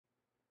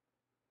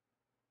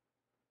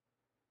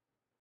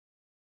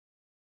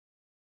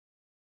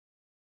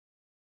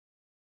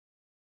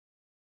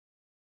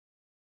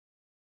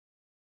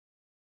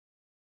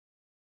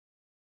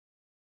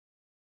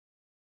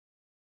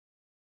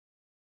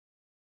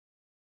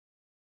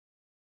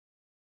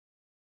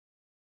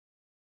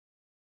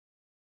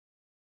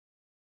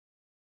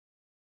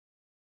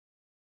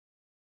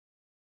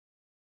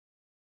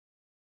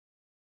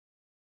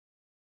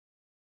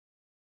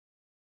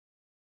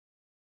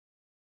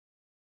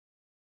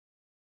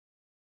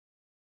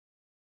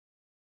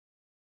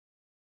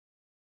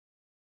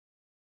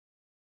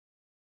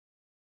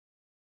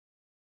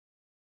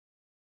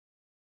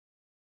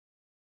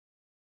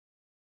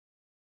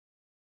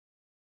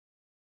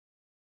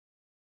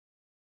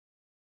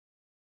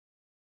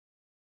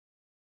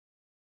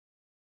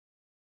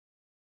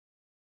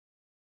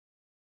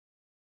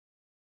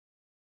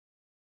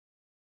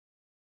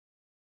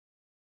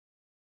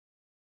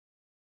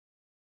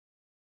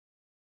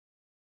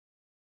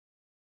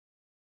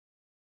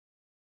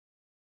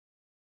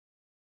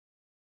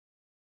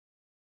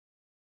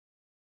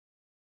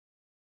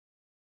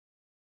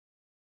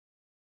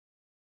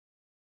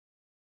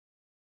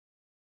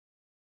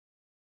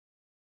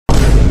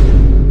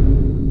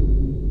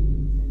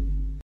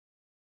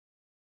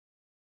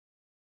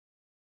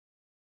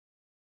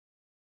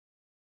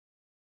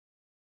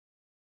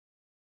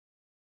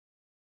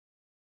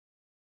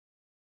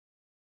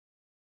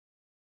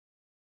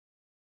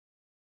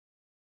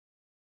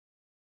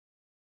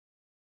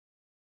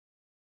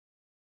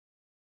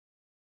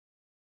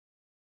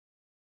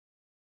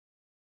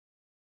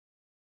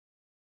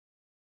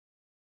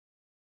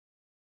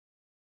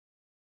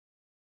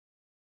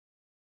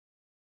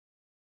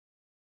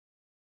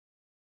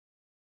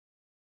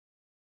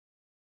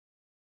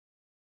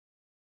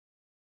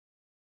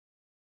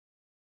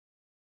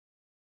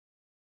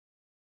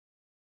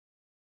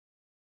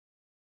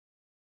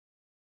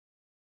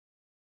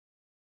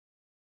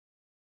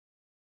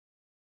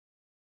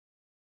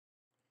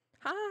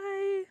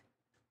Hi!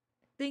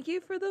 Thank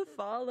you for the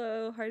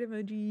follow, heart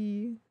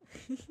emoji.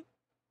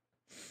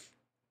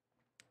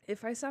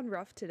 If I sound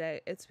rough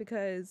today, it's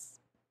because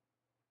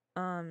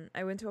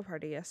I went to a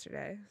party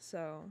yesterday,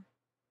 so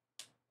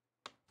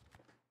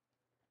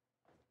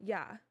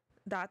yeah,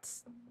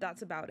 that's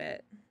about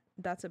it.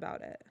 That's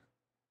about it.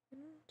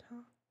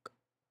 Talk.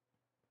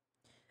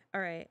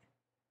 All right.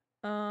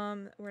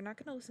 We're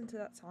not gonna listen to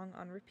that song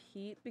on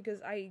repeat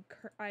because I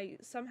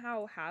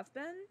somehow have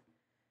been.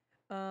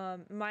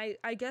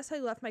 I guess I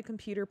left my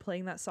computer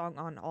playing that song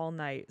on all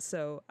night,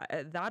 so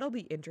that'll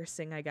be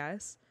interesting, I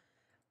guess.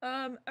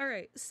 All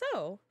right.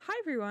 So, hi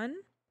everyone.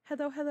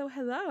 Hello, hello,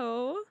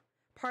 hello.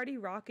 Party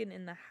rockin'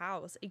 in the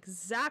house.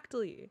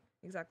 Exactly.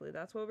 Exactly.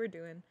 That's what we're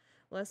doing.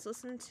 Let's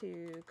listen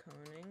to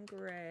Conan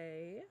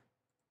Gray.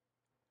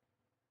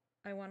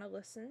 I want to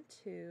listen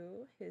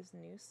to his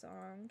new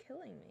song,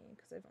 Killing Me,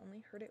 because I've only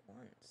heard it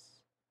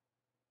once.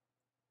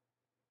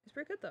 It's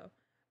pretty good though.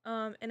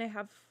 And I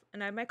have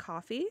my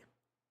coffee.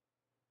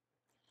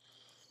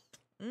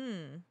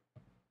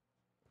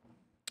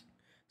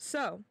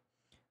 So,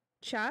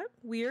 chat,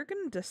 we are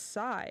gonna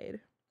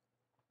decide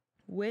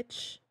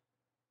which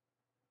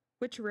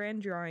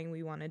rand drawing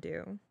we want to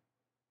do.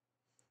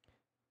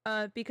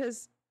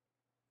 Because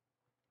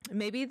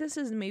maybe this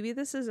is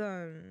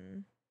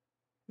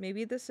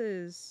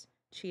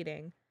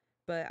cheating,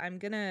 but I'm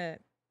gonna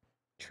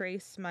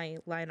trace my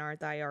line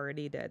art that I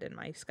already did in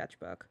my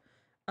sketchbook.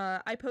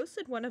 I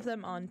posted one of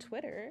them on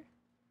Twitter,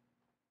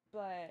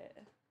 but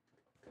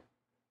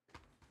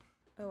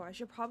oh, I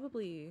should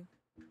probably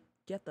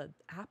get the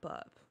app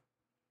up.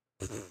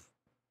 You're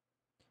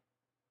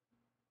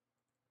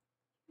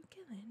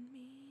killing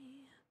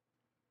me.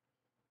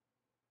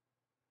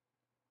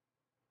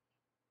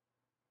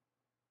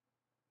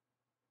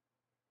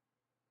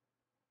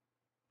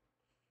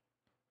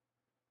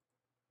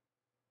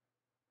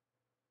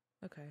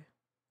 Okay.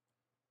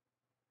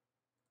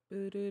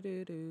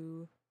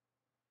 Boo-doo-doo-doo.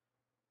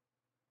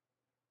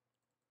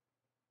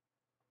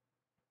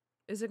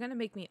 Is it gonna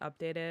make me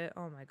update it?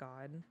 Oh my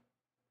god.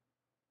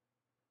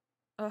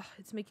 Ugh,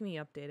 it's making me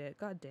update it.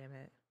 God damn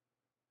it.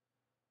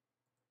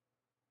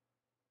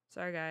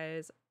 Sorry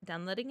guys.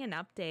 Downloading an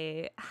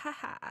update.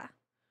 Haha.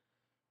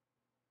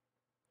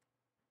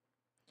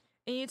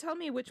 And you tell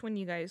me which one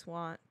you guys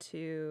want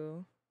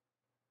me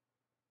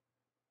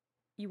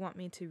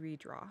to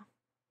redraw.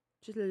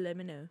 Just let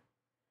me know.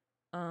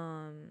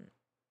 Are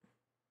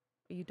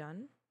you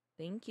done?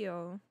 Thank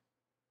you.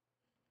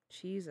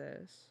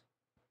 Jesus.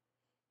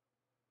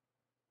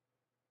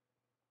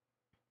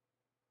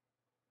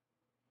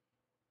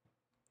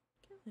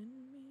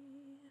 Killing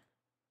me.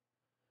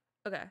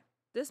 Okay.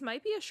 This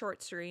might be a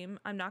short stream.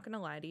 I'm not gonna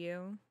lie to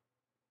you.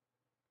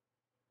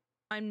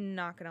 I'm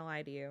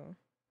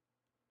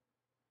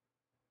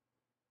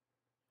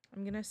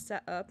gonna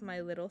set up my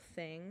little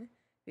thing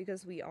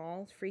because we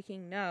all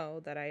freaking know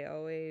that I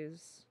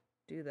always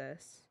do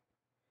this.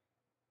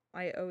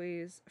 I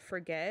always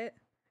forget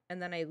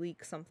and then I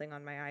leak something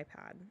on my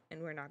iPad,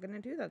 and we're not gonna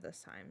do that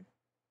this time.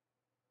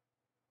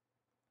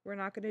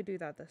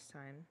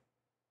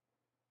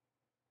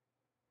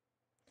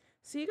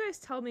 So you guys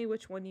tell me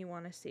which one you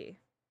want to see.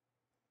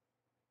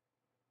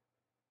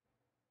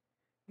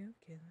 You're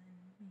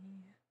killing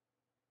me.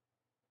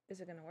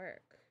 Is it gonna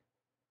work?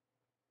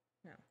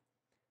 No.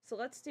 So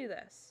let's do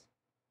this.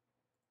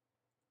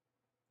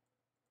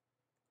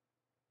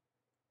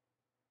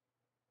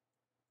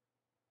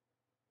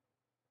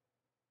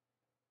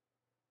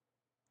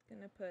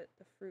 Gonna put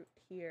the fruit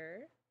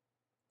here.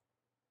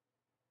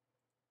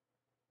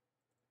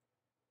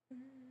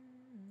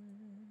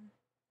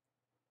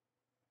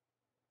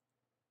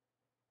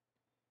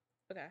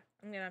 Okay,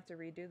 I'm gonna have to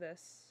redo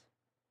this.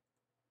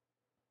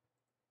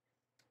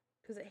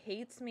 Because it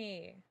hates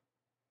me.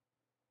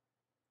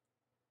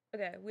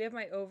 Okay, we have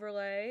my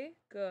overlay.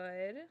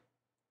 Good.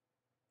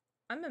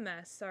 I'm a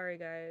mess. Sorry,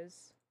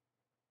 guys.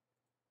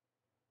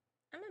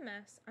 I'm a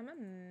mess. I'm a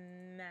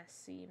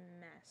messy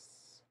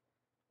mess.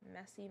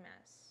 Messy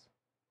mess.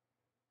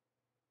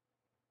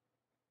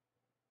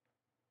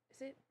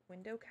 Is it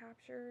window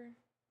capture?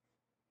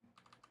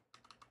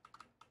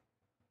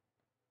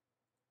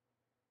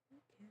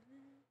 Okay.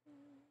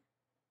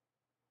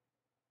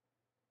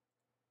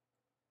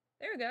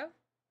 There we go.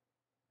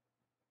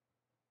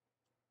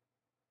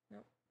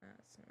 Nope,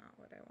 that's not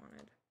what I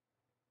wanted.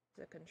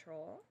 Is it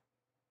control?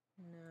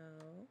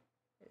 No.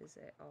 Is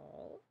it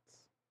alt?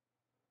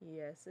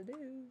 Yes, it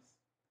is.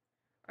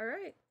 All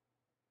right.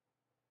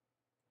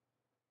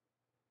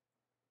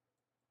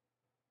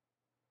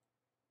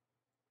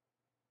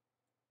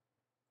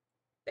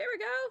 There we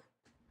go.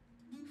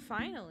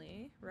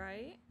 Finally,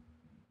 right?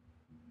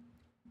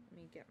 Let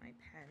me get my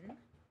pen.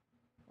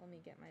 Let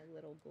me get my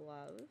little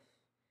glove.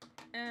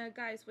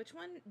 Guys, which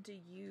one do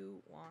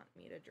you want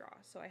me to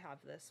draw? So I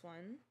have this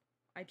one.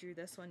 I drew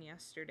this one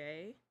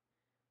yesterday.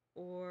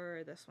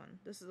 Or this one.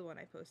 This is the one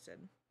I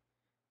posted.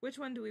 Which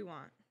one do we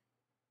want?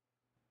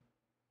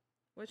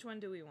 Which one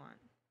do we want?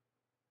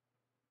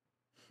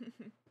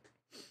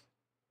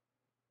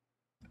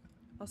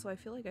 Also, I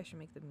feel like I should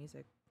make the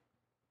music.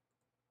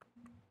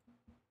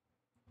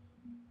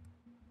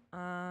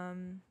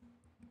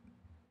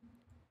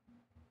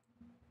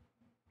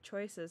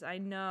 Choices. I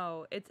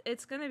know.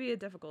 It's gonna be a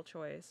difficult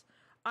choice.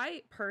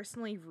 I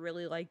personally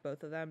really like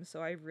both of them,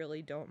 so I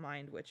really don't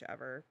mind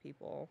whichever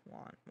people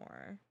want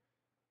more.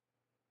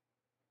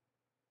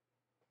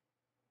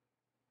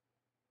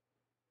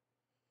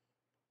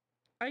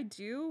 I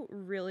do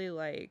really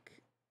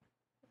like...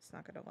 It's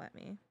not gonna let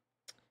me.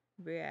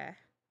 Yeah.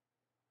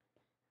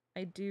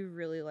 I do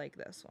really like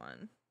this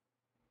one.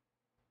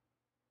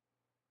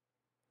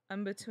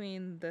 I'm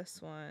between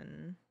this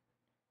one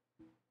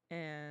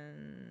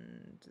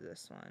and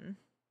this one.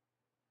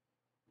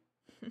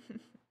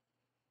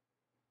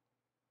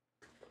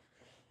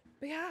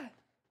 But yeah.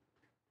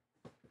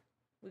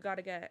 We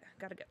gotta get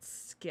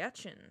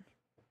sketching.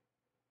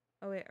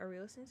 Oh wait, are we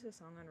listening to a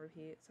song on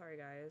repeat? Sorry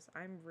guys,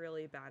 I'm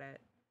really bad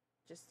at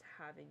just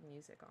having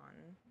music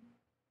on.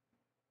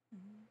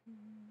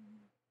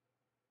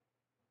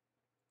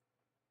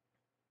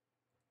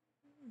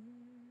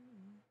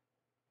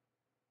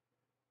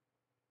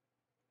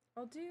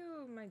 I'll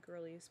do my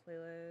girlies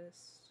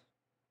playlist.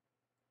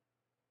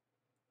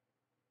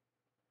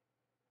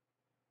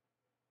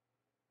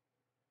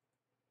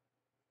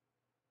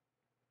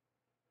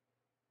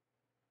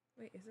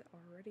 Wait, is it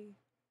already?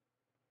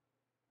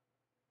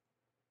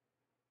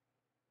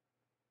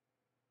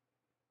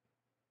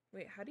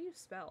 Wait, how do you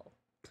spell?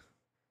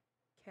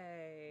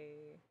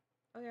 K.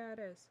 Oh yeah, it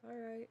is.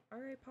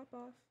 Alright, pop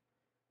off.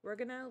 We're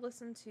gonna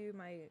listen to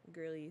my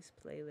girlies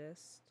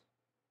playlist.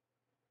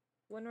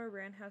 One where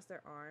Rand has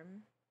their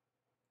arm.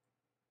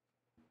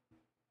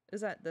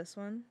 Is that this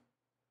one?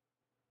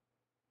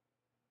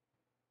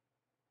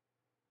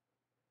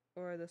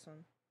 Or this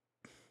one?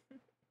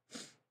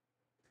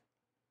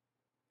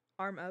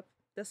 Arm up.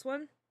 This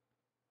one?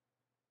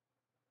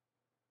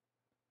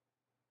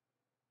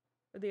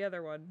 Or the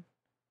other one?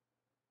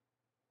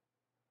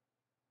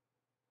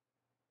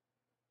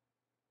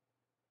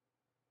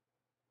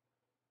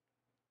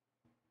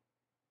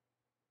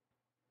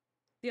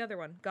 The other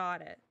one.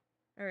 Got it.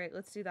 Alright,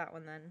 let's do that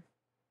one then.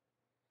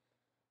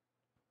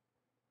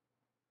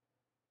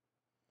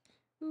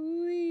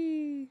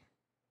 Ooh.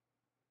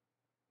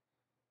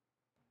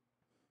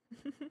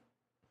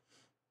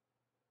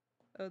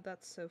 Oh,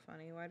 that's so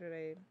funny. Why did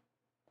I...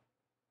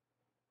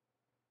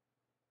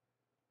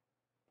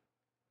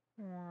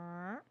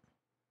 Oh,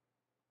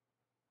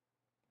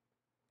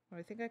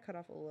 I think I cut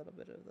off a little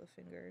bit of the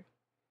finger.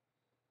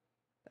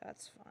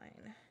 That's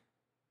fine.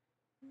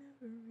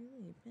 Never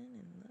really been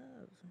in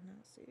love.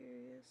 Not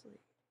seriously.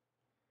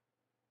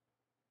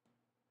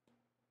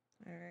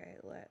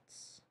 Alright,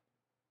 let's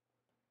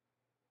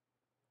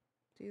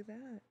do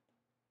that.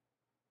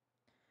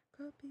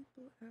 Call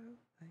people out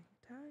like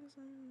tags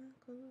on my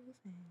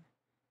clothing.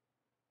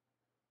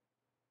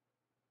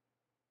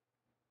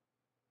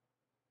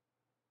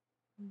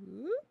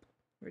 Whoop.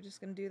 We're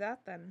just gonna do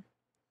that then.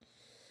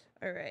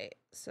 Alright,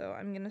 so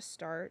I'm gonna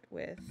start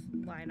with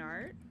line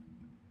art.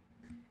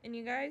 And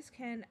you guys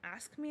can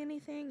ask me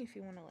anything if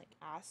you want to like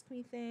ask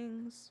me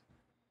things.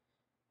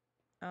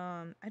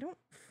 I don't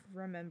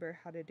remember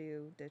how to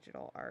do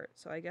digital art,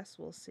 so I guess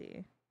we'll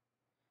see.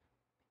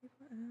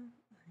 People out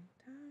like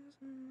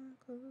tags on my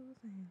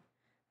clothing.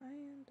 I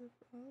end up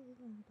all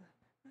alone, but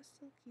I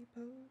still keep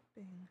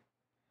hoping.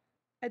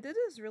 I did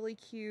this really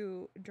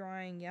cute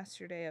drawing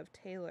yesterday of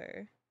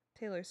Taylor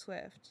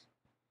Swift,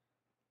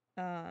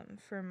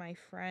 for my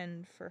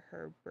friend for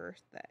her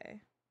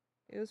birthday.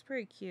 It was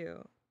pretty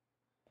cute.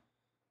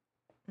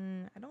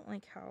 I don't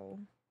like how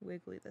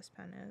wiggly this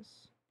pen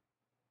is.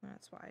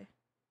 That's why.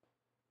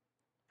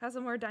 Has a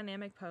more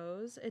dynamic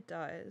pose? It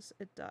does.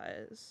 It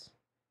does.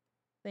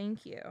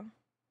 Thank you.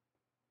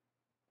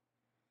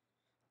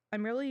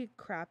 I'm really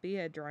crappy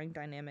at drawing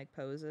dynamic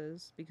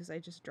poses because I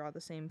just draw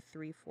the same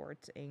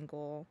 3/4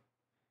 angle.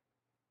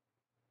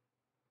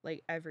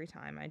 Like every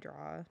time I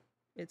draw.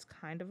 It's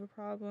kind of a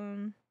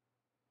problem.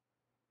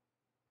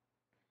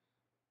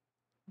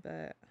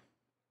 But,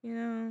 you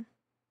know,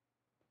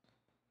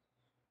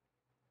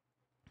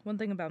 one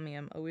thing about me,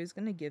 I'm always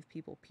gonna give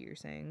people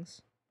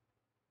piercings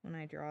when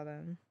I draw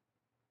them.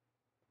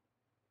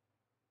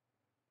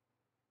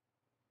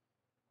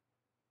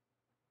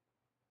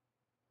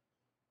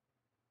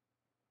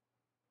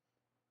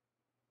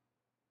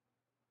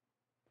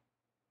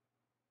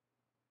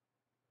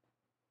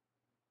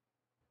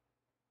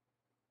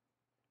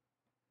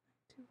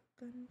 To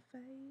a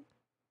gunfight.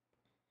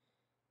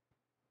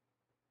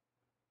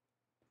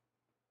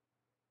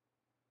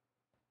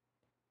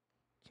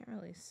 Can't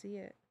really see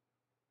it.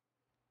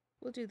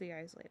 We'll do the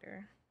eyes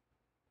later.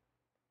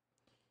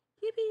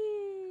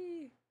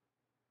 Yippee!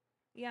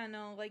 Yeah,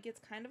 no, like, it's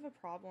kind of a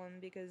problem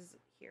because,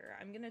 here,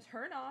 I'm gonna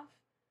turn off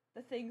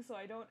the thing so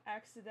I don't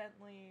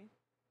accidentally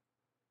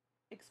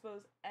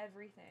expose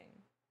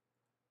everything.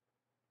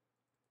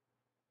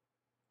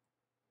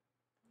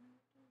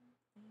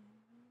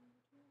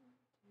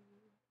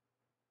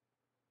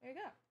 There you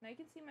go. Now you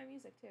can see my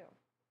music, too.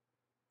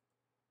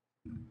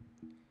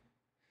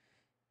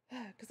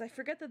 because I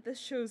forget that this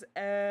shows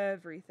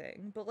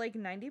everything, but like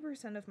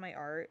 90% of my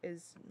art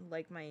is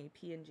like my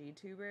PNG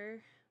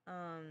tuber.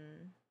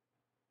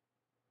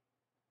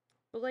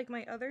 But like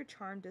my other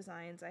charm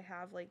designs, I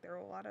have like there are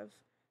a lot of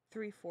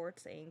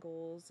 3/4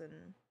 angles,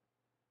 and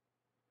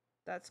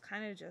that's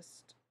kind of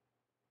just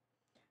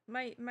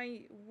my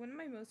one of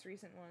my most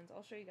recent ones.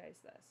 I'll show you guys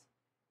this.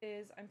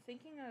 Is I'm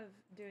thinking of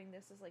doing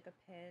this as like a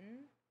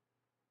pin.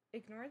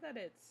 Ignore that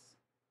it's,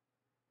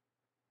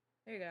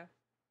 there you go.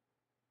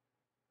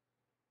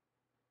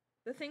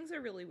 The things are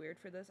really weird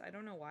for this. I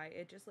don't know why.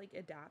 It just like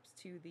adapts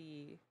to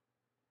the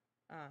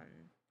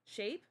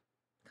shape,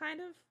 kind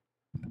of.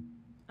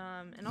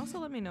 And also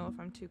let me know if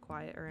I'm too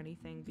quiet or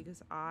anything,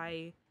 because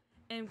I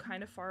am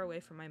kind of far away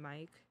from my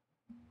mic,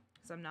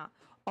 because I'm not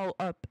all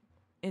up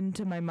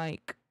into my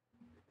mic.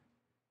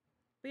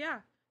 But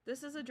yeah,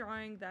 this is a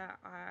drawing that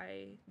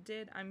I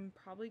did. I'm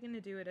probably going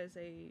to do it as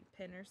a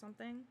pin or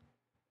something.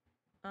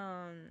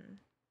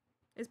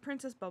 It's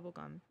Princess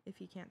Bubblegum, if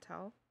you can't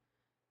tell.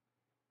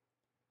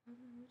 Call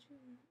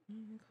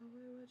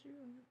it what you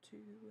want to.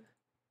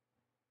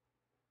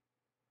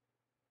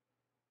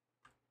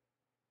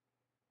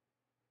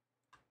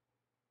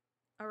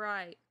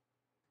 Alright.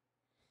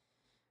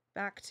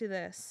 Back to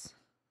this.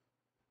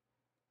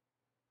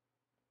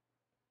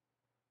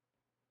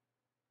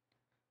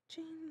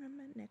 Chain around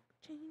my neck,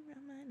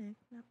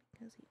 not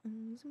because he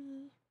owns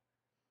me,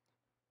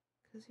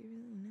 because he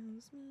really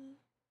knows me.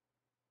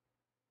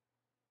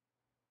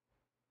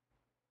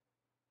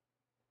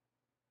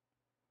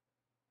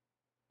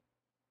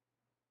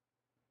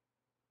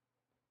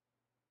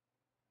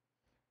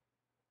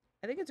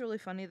 I think it's really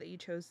funny that you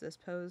chose this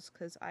pose,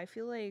 because I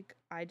feel like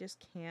I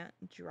just can't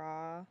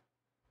draw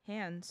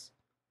hands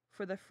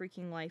for the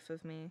freaking life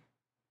of me.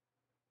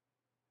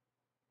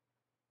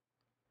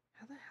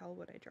 How the hell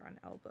would I draw an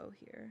elbow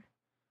here?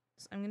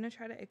 So I'm going to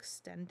try to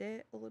extend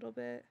it a little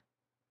bit.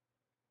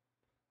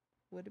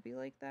 Would it be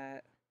like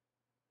that?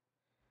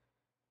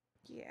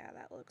 Yeah,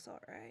 that looks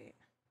alright.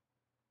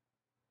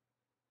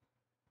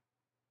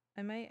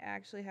 I might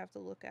actually have to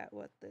look at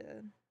what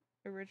the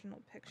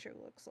original picture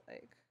looks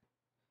like.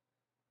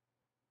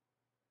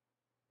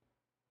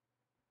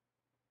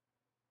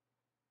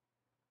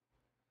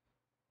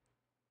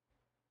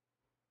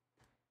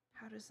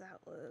 How does that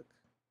look?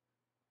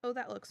 Oh,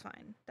 that looks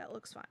fine. That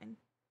looks fine.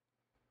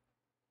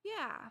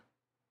 Yeah.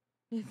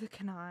 Neither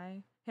can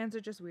I. Hands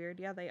are just weird.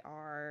 Yeah, they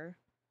are.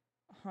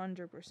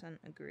 100%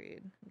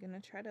 agreed. I'm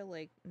gonna try to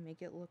like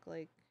make it look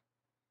like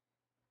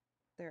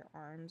their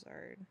arms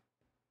are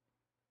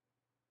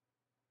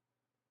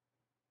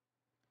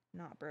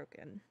not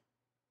broken.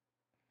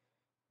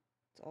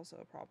 It's also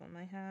a problem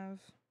I have.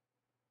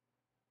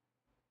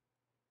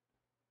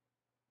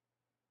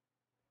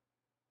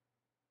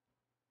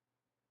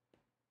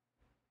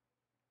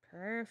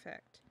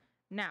 Perfect.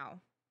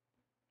 Now,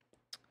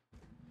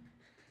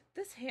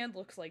 this hand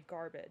looks like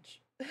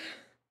garbage.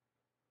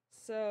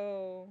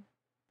 So,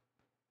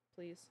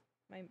 please,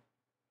 my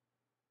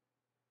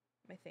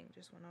thing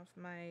just went off.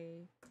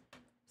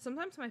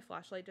 Sometimes my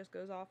flashlight just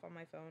goes off on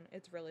my phone.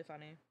 It's really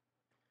funny.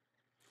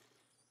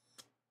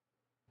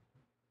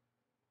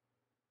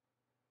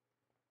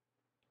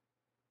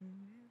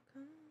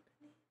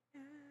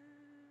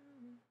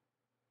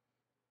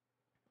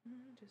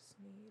 I just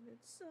needed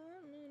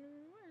someone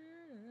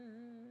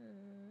around.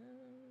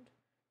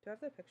 Do I have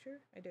that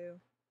picture? I do.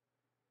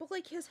 But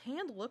like his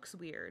hand looks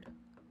weird.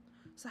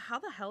 So how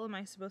the hell am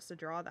I supposed to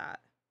draw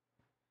that?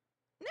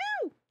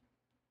 No!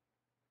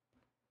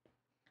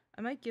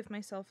 I might give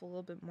myself a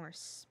little bit more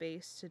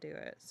space to do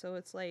it. So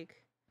it's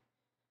like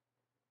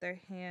their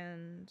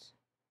hand,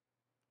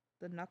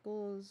 the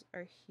knuckles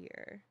are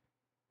here,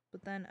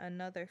 but then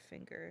another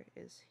finger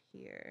is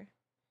here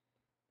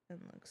and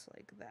looks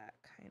like that,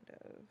 kind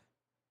of.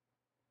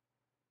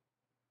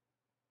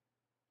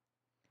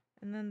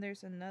 And then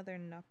there's another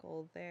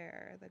knuckle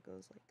there that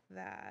goes like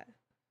that.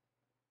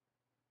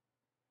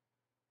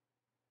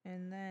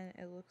 And then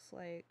it looks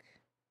like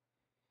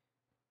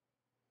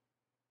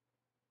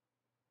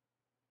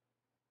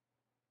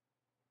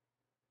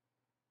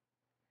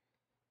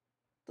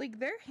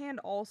their hand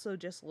also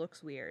just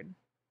looks weird.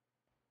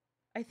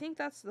 I think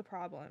that's the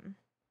problem.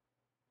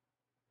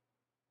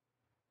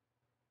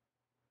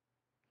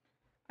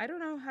 I don't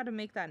know how to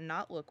make that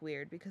not look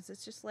weird, because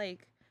it's just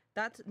like,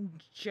 that's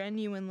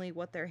genuinely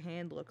what their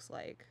hand looks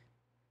like.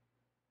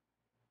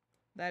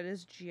 That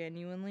is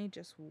genuinely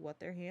just what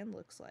their hand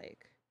looks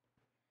like.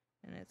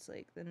 And it's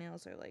like, the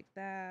nails are like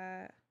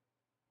that.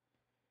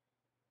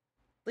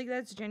 Like,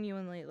 that's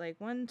genuinely, like,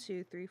 1,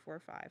 2, 3, 4,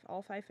 5.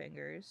 All 5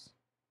 fingers.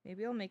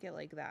 Maybe I'll make it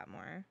like that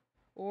more.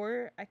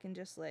 Or I can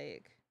just,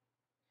 like,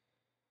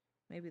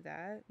 maybe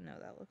that. No,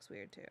 that looks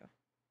weird, too.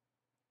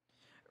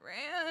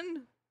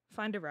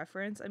 Find a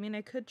reference. I mean,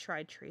 I could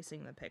try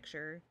tracing the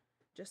picture,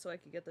 just so I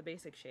could get the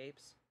basic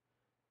shapes.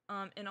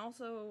 And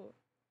also,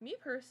 me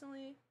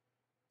personally,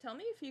 tell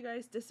me if you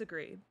guys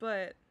disagree,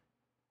 but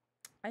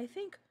I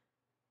think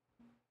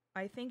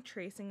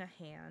tracing a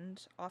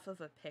hand off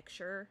of a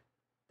picture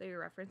that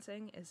you're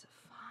referencing is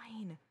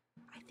fine.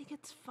 I think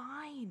it's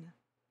fine.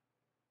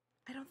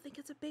 I don't think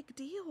it's a big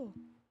deal.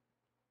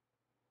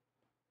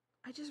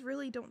 I just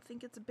really don't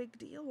think it's a big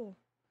deal.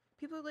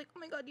 People are like, oh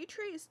my god, you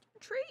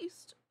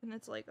traced. And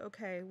it's like,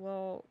 okay,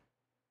 well,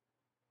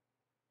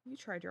 you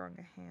tried drawing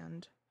a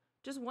hand.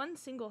 Just one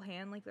single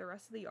hand, like the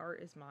rest of the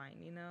art is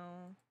mine, you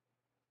know?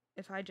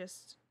 If I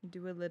just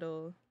do a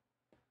little...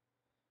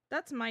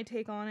 That's my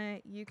take on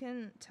it. You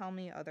can tell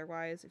me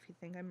otherwise if you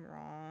think I'm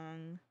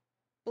wrong.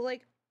 But,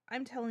 like,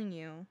 I'm telling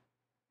you,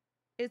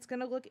 it's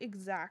gonna look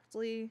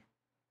exactly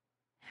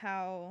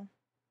how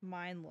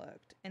mine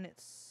looked. And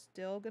it's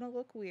still gonna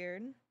look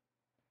weird.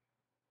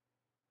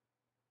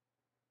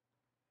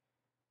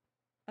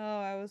 Oh,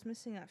 I was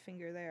missing that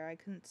finger there. I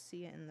couldn't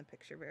see it in the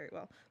picture very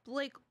well. But,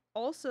 like,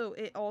 also,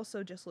 it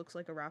also just looks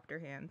like a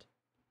raptor hand.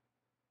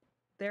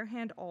 Their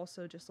hand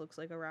also just looks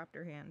like a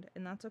raptor hand,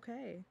 and that's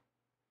okay.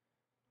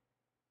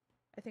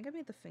 I think I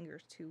made the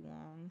fingers too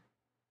long.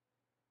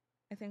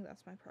 I think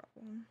that's my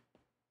problem.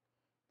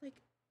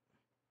 Like,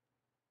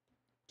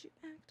 you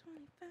act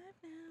 25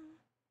 now.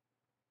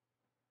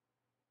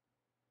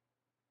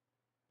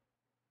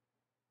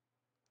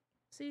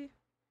 See?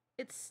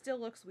 It still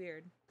looks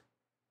weird.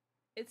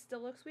 It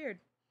still looks weird.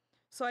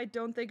 So I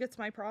don't think it's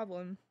my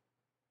problem.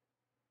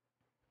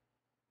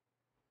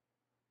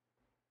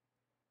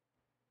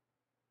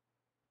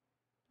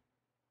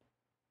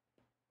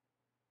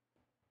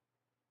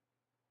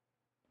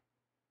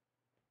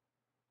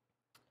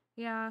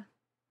 Yeah.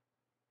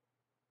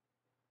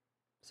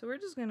 So we're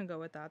just gonna go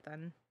with that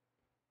then.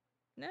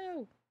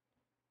 No!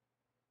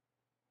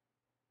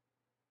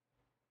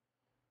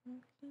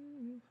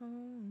 Walking you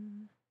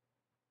home.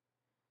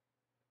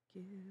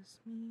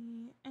 Kiss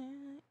me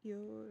at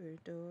your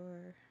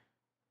door.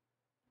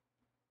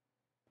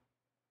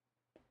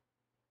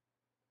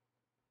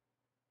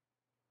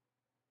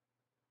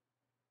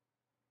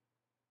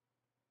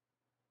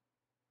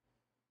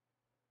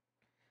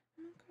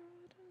 I'm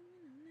caught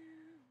on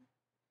now.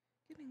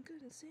 Getting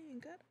good at saying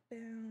gotta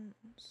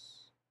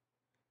bounce.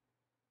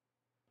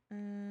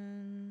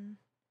 And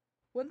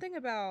one thing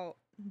about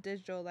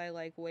digital that I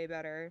like way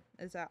better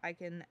is that I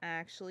can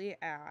actually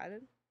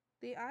add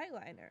the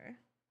eyeliner.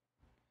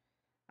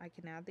 I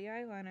can add the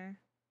eyeliner.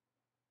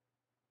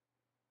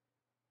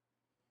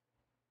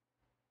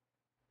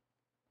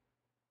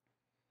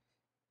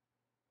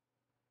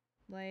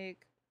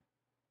 Like,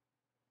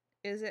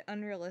 is it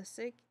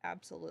unrealistic?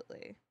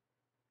 Absolutely.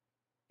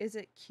 Is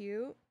it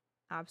cute?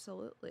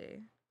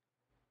 Absolutely.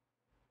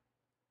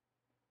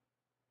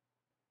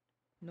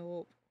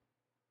 Nope.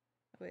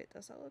 Wait,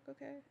 does that look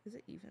okay? Is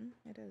it even?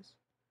 It is.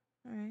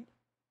 Alright.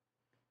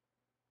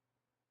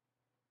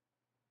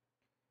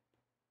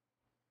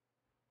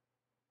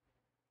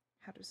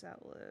 How does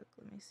that look?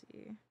 Let me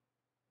see.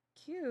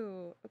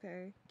 Cute.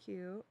 Okay,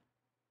 cute.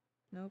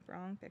 Nope,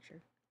 wrong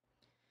picture.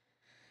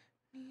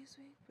 Knees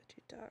weak, but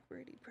your dog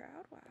really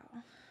proud.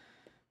 Wow.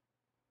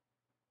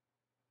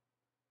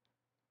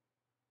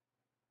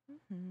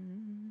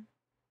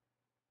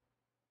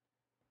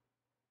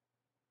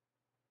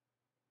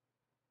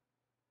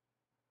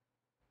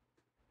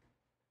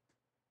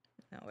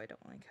 No, I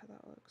don't like how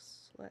that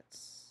looks.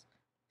 Let's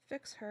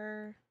fix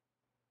her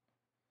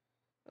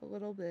a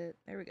little bit.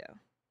 There we go.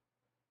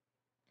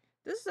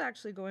 This is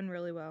actually going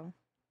really well.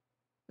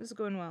 This is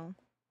going well.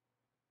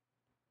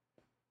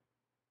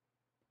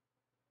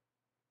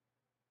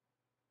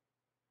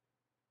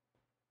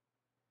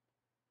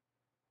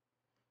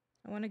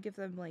 I want to give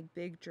them like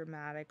big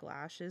dramatic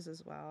lashes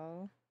as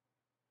well.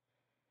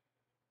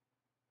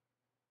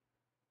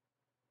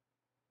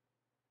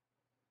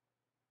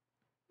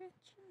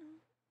 That's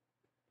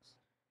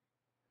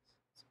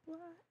why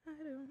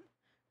I don't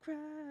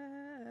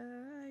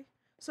cry.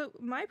 So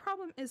my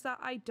problem is that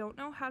I don't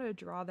know how to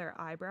draw their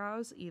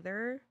eyebrows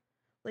either.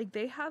 Like,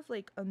 they have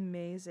like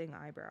amazing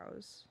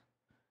eyebrows,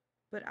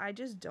 but I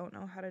just don't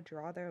know how to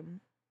draw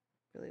them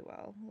really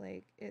well.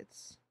 Like,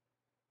 it's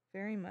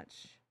very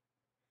much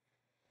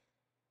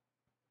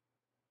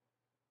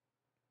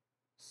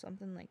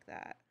something like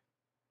that.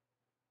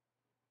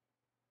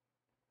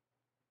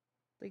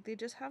 Like, they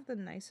just have the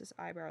nicest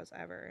eyebrows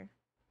ever.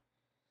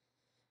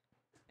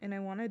 And I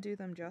want to do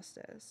them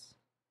justice.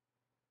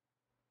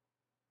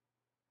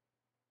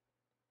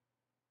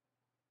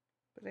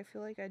 But I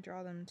feel like I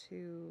draw them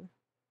too...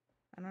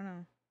 I don't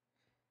know.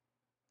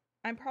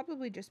 I'm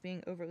probably just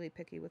being overly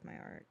picky with my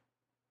art.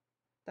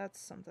 That's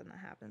something that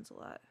happens a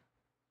lot.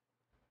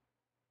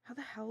 How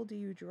the hell do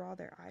you draw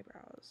their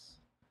eyebrows?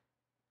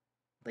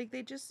 Like,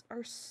 they just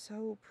are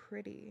so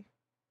pretty.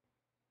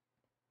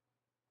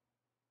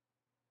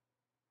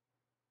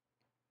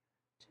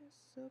 Just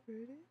so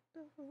pretty,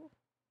 though.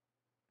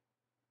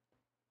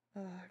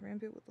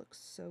 Ranboo would look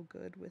so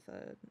good with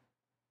a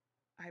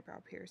eyebrow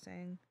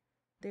piercing.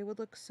 They would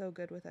look so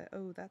good with it.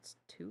 Oh, that's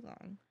too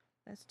long.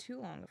 That's too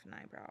long of an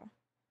eyebrow.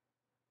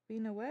 But you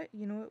know what?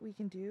 You know what we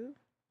can do,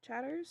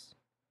 chatters?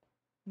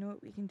 You know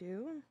what we can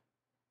do?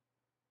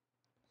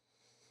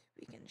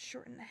 We can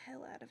shorten the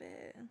hell out of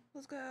it.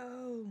 Let's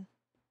go.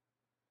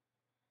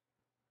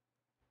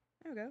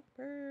 There we go.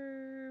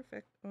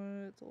 Perfect.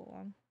 It's a little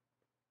long.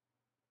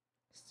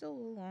 Still a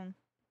little long.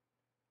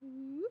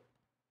 Whoop,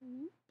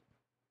 whoop.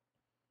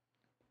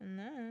 And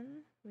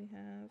then we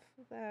have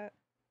that.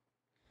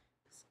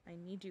 I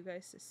need you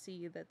guys to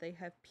see that they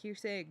have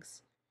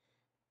piercings.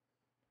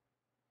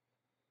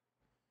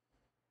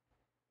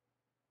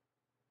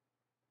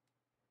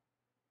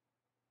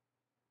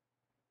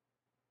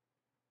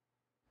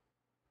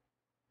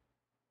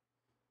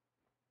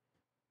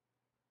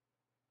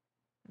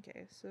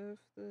 Okay, so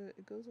if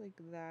it goes like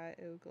that,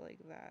 it would go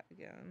like that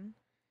again.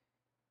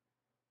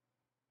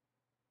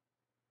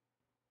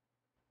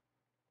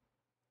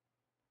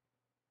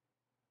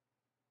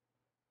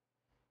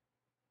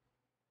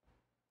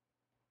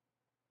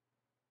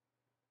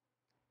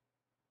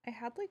 I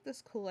had like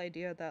this cool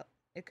idea that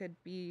it could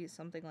be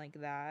something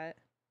like that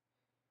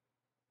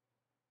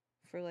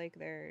for like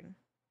their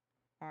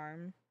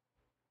arm.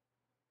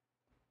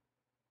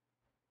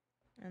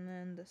 And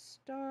then the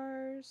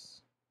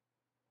stars.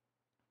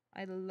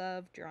 I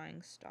love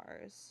drawing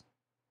stars.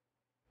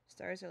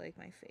 Stars are like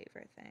my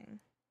favorite thing.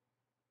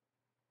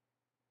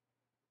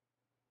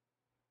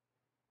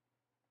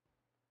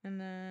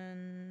 And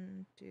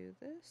then do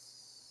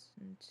this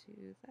and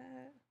do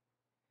that.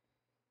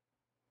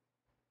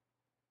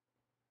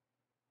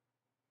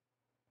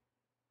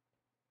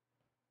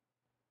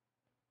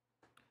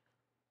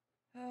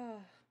 Ah,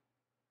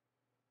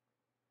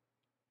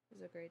 it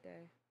was a great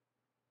day.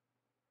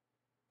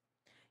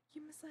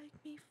 You must like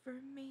me for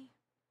me.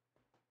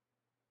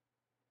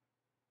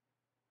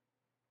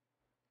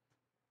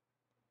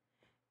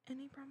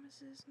 Any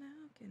promises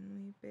now, can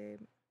we, babe?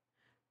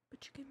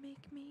 But you can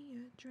make me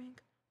a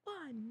drink.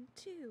 1,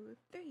 2,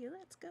 3,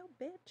 let's go,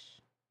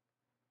 bitch.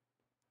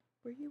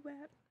 Where you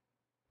at?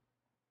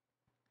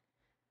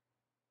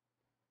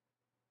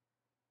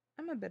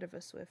 I'm a bit of a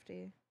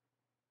Swiftie.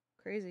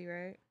 Crazy,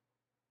 right?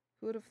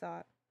 Who would have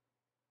thought?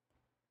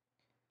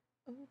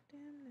 Oh,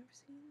 damn, never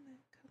seen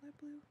that color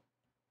blue.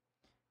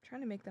 I'm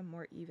trying to make them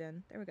more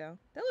even. There we go.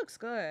 That looks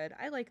good.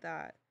 I like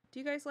that. Do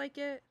you guys like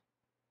it?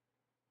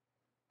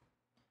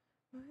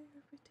 My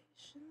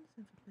reputation's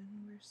never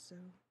been worse, so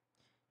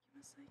you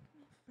must like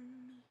me for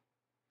me.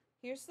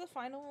 Here's the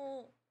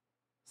final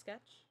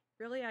sketch.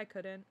 Really, I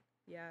couldn't.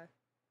 Yeah.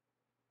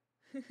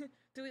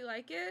 Do we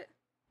like it?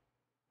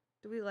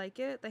 Do we like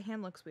it? The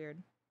hand looks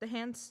weird. The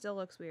hand still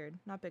looks weird.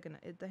 Not big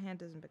enough. The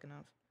hand isn't big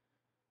enough.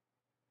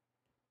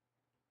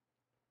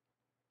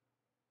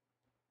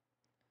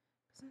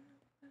 Cause I know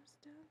there's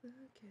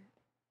delicate.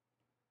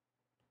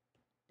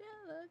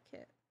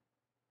 Delicate.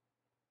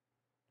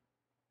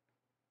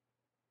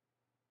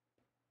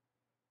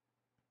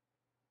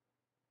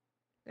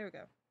 There we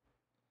go.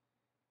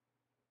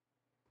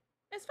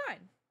 It's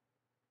fine.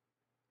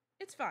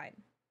 It's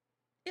fine.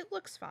 It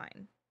looks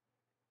fine.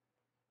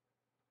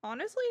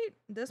 Honestly,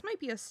 this might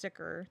be a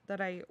sticker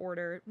that I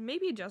order,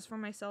 maybe just for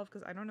myself,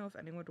 because I don't know if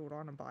anyone would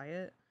want to buy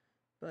it,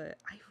 but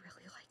I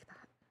really like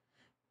that.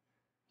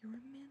 Your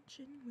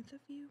mansion with a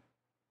view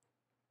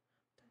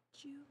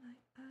that you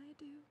like I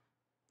do.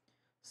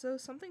 So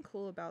something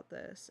cool about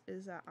this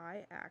is that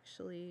I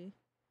actually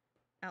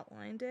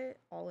outlined it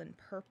all in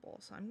purple,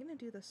 so I'm gonna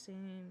do the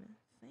same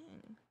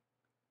thing.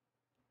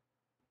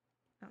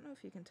 I don't know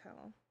if you can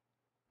tell,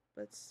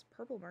 but it's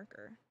purple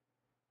marker,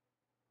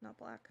 not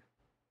black.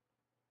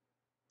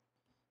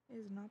 It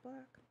is not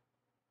black.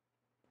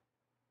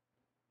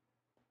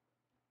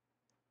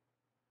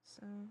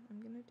 So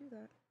I'm gonna do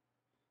that.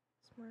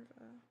 It's more of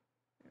a,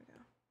 there we go.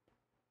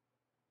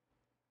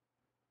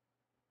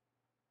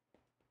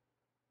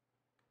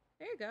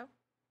 There you go.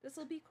 This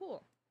will be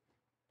cool.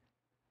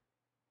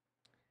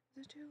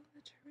 The two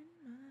that are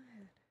in my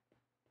head.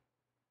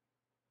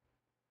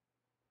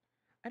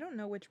 I don't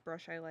know which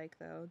brush I like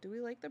though. Do we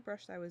like the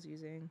brush that I was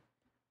using?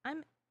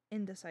 I'm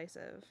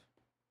indecisive.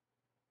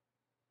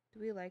 Do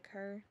we like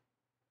her?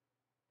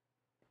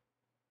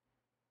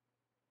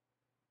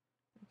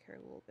 Make her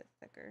a little bit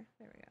thicker.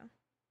 There we go.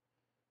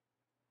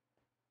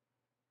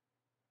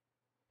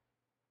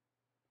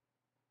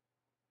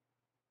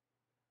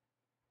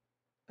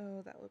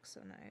 Oh, that looks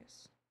so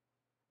nice.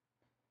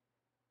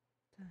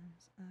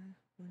 Times I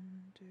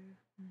wonder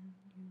when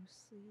you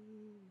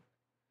sleep.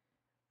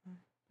 Are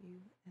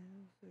you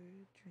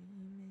ever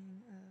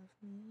dreaming of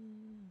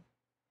me?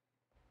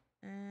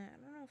 I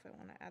don't know if I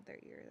want to add their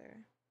ear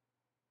there.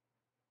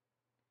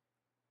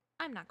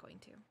 I'm not going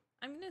to.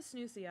 I'm gonna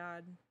snooze the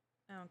odd.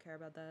 I don't care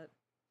about that.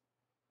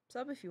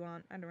 Sub if you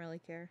want. I don't really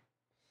care.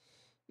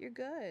 You're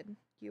good.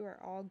 You are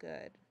all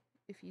good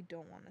if you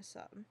don't want to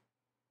sub.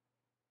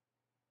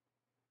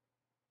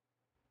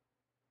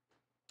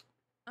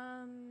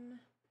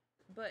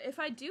 But if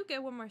I do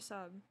get one more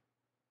sub,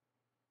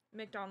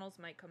 McDonald's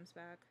might comes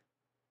back.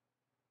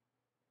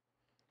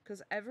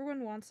 Because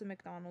everyone wants a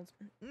McDonald's.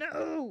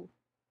 No!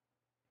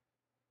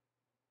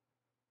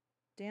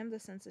 Damn the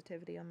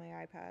sensitivity on my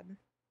iPad.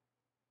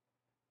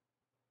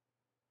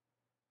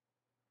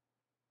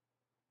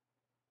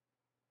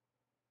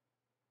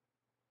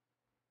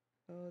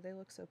 Oh, they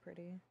look so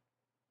pretty.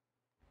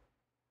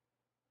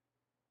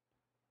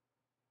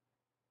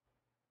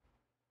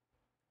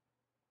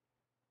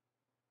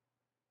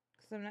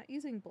 Because I'm not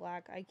using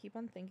black, I keep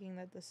on thinking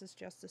that this is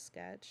just a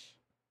sketch.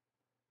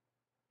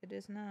 It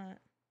is not.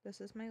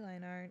 This is my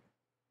line art.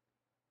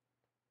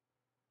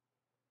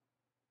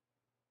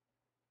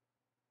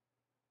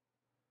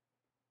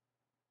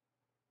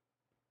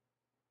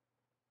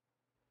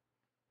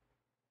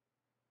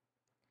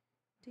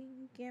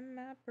 Thinking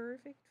my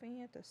perfect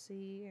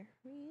fantasy.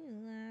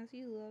 Realize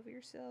you love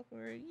yourself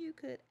or you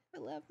could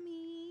ever love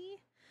me.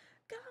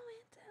 Go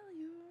and tell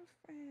your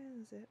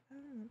friends that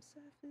I'm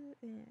obsessive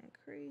and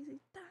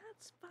crazy.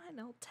 That's fine,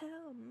 I'll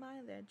tell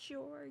mine that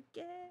you're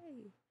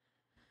gay.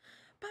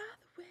 By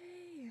the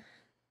way,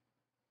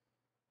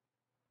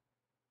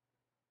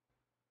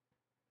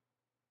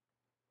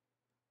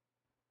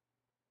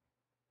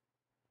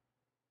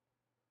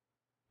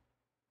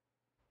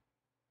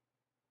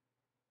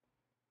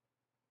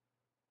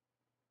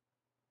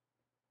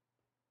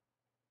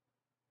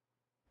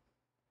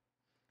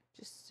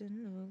 just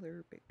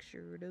another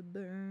picture to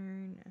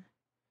burn.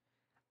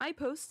 I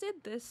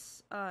posted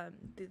this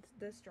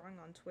this drawing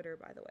on Twitter,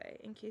 by the way,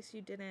 in case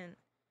you didn't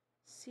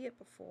see it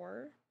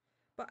before.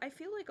 But I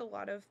feel like a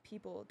lot of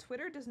people,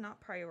 Twitter does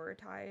not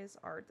prioritize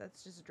art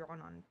that's just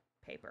drawn on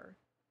paper.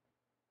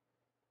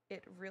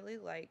 It really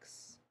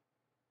likes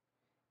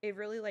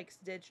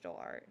digital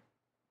art.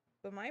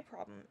 But my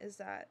problem is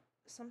that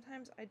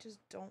sometimes I just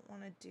don't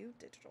want to do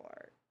digital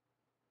art.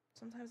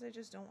 Sometimes I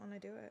just don't want to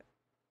do it.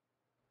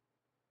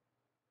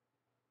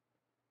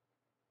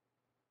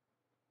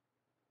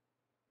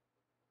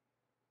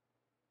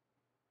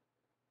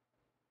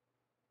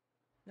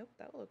 Nope,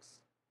 that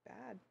looks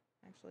bad,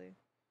 actually.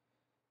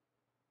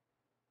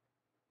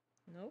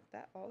 Nope,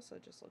 that also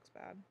just looks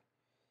bad.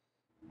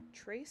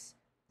 Trace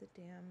the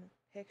damn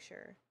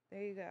picture.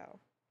 There you go.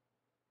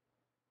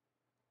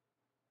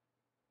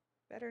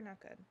 Better, not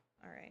good.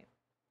 Alright.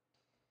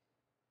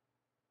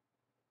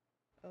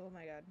 Oh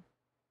my god.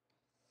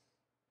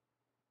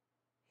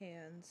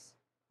 Hands.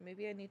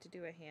 Maybe I need to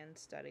do a hand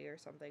study or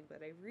something,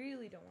 but I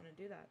really don't want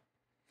to do that.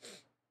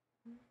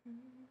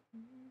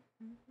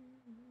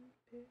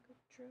 Pickup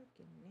truck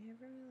and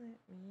never let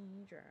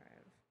me drive.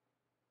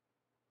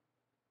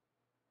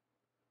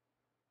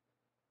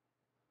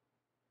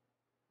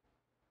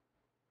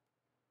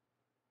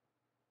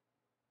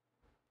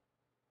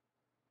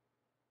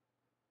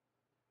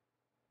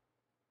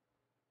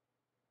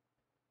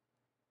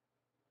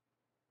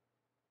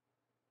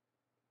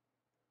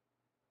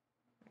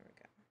 There we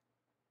go.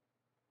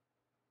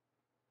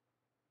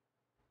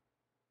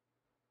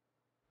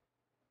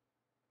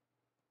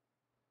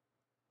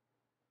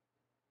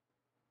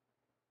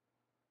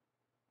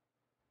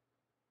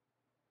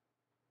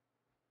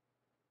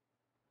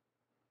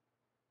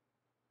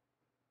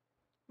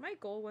 My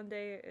goal one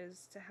day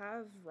is to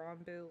have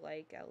ranboo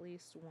like at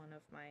least one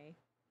of my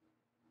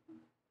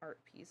art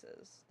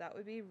pieces. That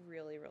would be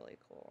really, really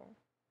cool.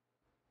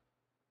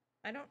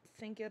 I don't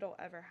think it'll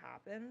ever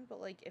happen, but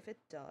like if it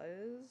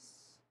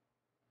does,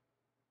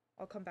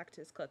 I'll come back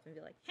to this clip and be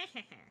like, heh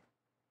heh heh.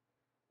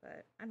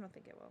 But I don't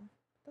think it will.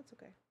 That's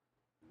okay.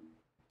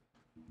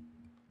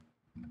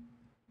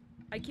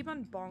 I keep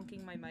on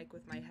bonking my mic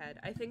with my head.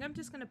 I think I'm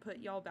just gonna put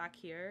y'all back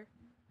here.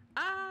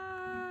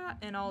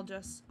 And I'll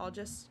just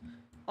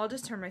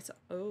turn myself,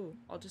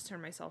 I'll just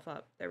turn myself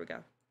up. There we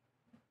go.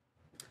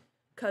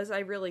 Cause I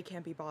really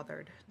can't be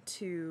bothered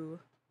to,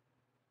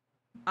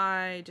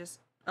 I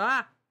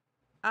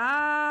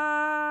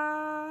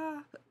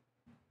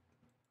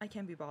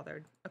can't be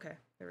bothered. Okay,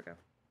 there we go.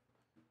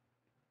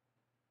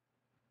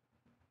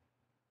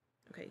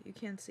 Okay, you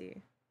can't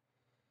see.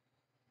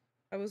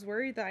 I was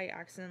worried that I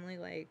accidentally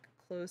like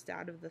closed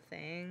out of the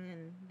thing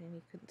and then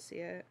you couldn't see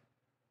it.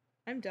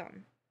 I'm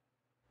done.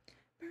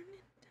 Burning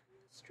down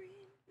the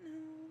street, no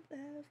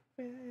left,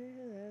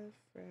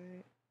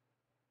 right.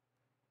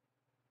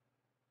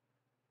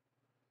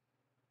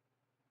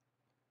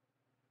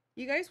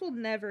 You guys will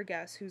never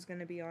guess who's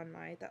gonna be on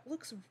my. That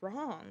looks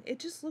wrong. It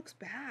just looks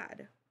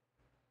bad.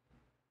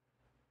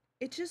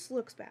 It just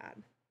looks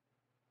bad.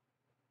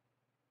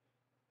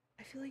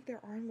 I feel like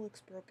their arm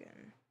looks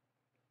broken.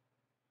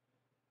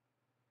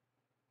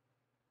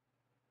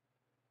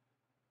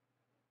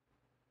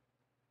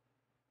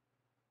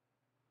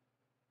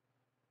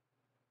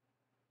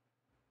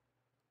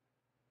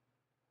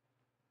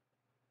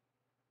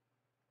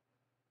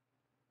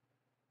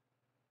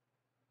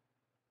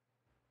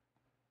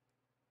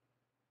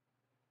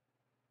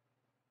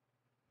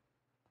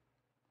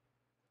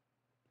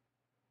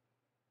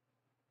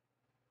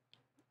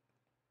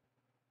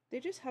 They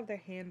just have their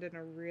hand in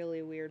a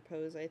really weird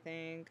pose, I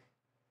think.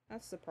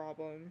 That's the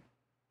problem.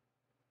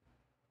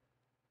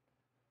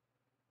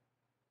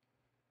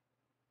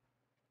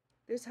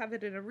 They just have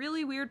it in a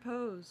really weird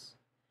pose.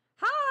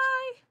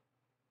 Hi!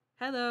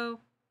 Hello.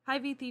 Hi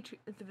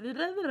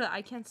V13.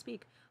 I can't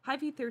speak. Hi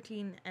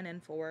V13 and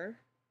N4.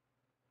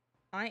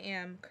 I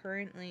am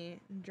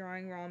currently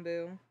drawing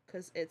ranboo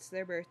because it's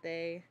their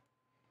birthday.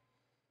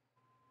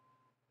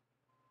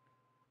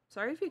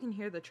 Sorry if you can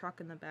hear the truck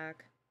in the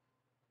back.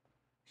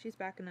 She's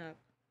backing up.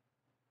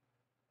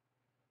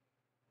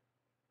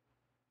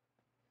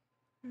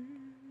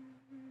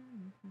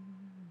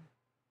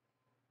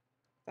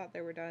 Thought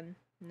they were done.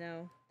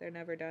 No, they're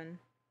never done.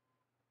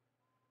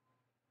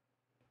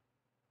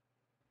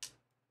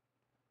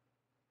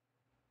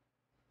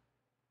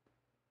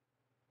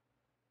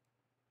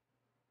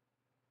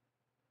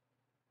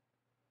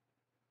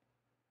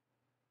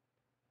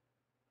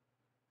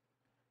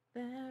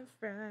 Left,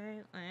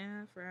 right,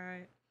 left,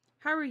 right.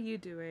 How are you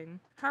doing?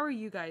 How are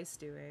you guys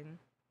doing?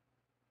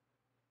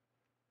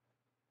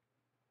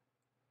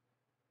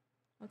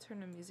 I'll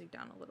turn the music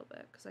down a little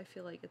bit because I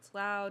feel like it's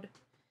loud.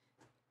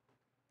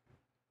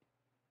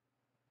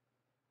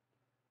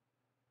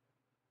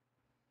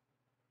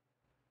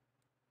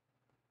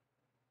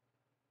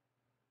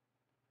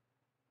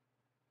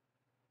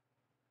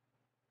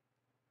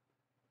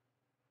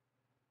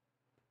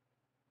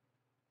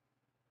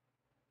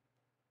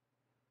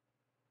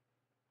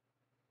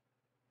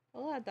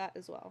 I'll add that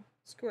as well.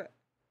 Screw it.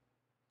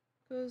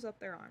 Goes up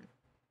there on.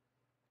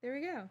 There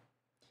we go.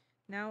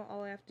 Now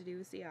all I have to do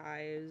is the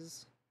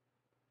eyes.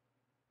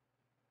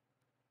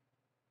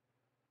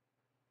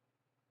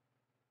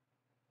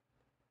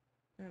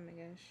 Oh my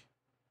gosh.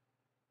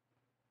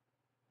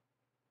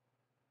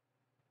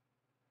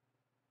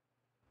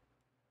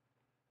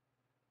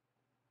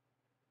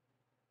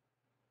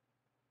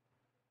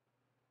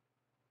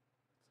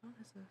 What song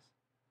is this?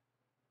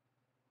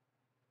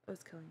 Oh,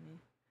 it's killing me.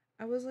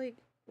 I was like,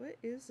 what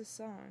is the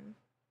song?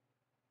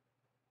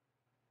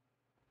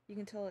 You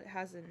can tell it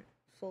hasn't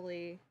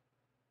fully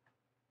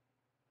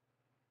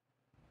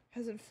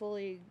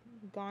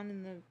gone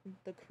in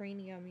the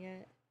cranium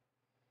yet.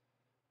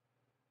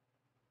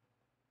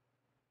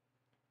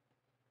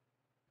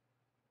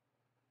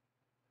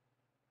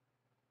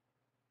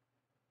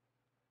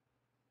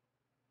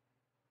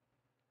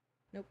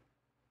 Nope.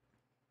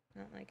 I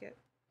don't like it.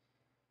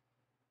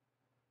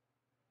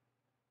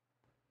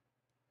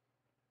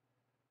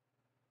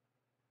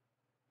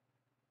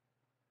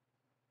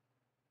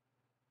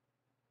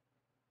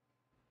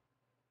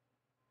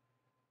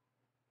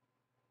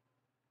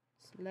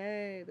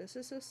 Slay. This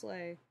is a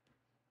slay.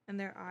 And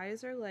their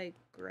eyes are like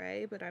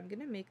gray, but I'm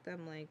gonna make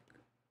them like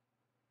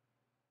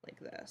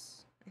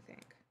this, I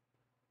think.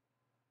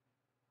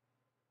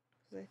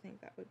 Because I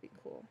think that would be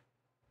cool.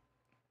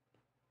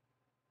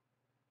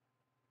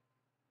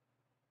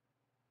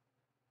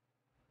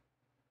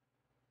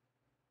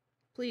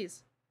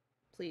 Please.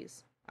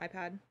 Please.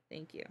 iPad.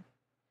 Thank you.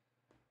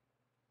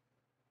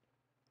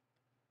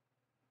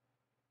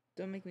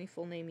 Don't make me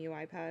full name you,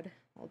 iPad.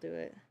 I'll do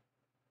it.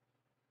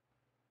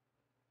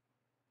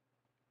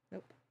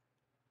 Nope.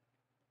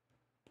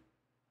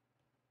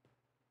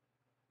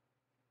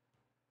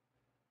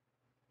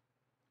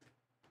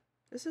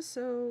 This is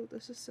so...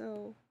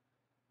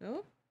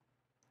 Nope.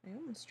 I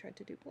almost tried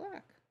to do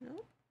black.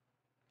 Nope.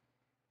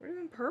 We're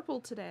doing purple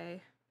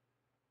today.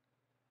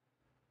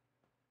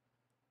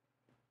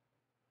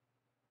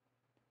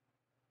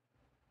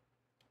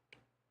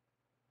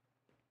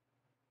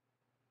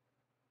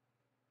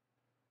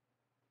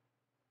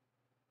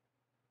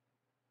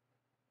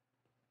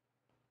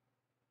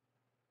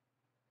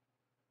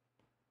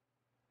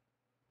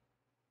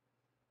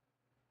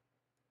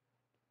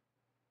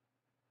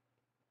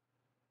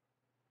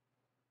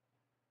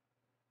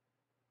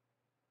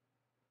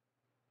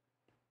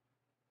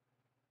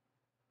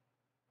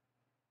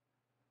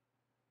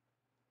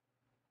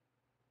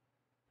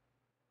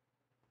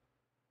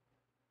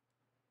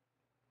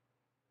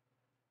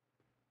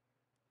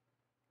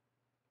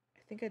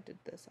 I think I did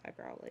this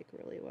eyebrow like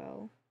really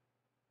well.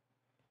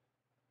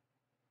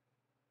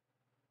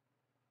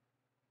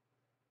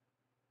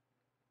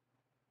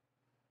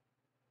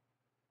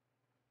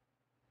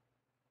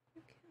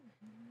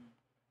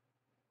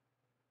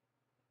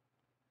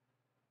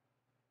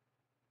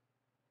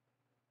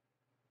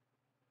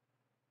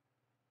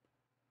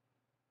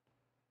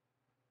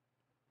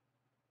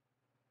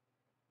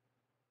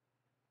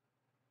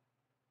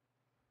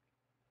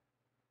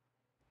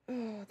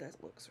 Oh,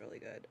 that looks really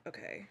good.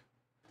 Okay.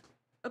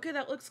 Okay,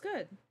 that looks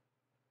good.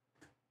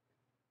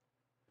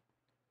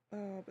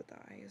 Oh, but the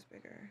eye is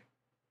bigger.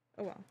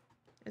 Oh well,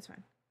 it's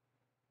fine.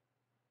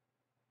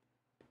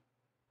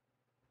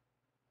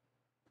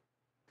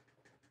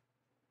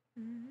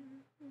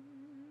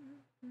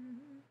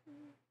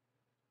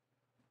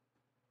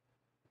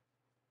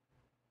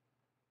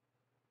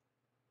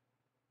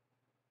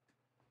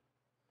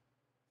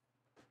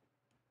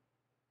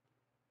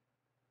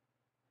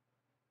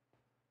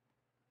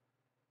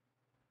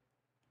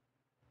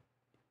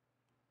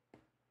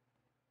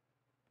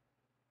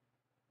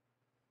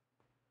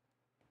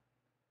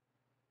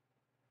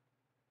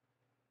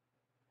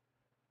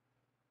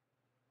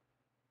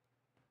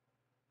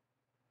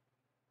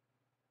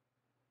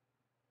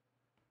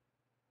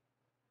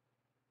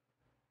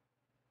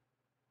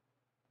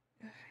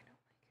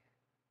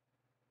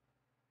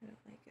 I don't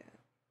like it.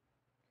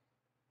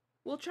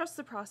 We'll trust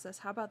the process.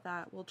 How about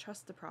that? We'll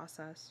trust the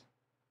process.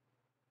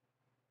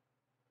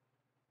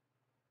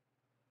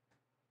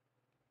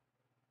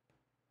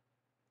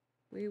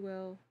 We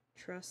will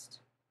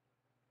trust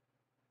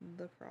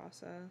the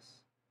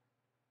process.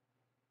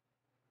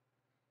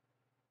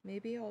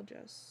 Maybe I'll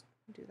just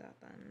do that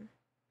then.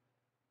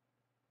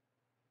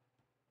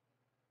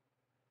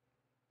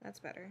 That's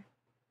better.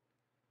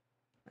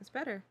 That's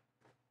better.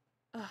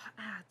 Ugh,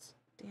 ads.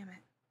 Damn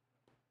it.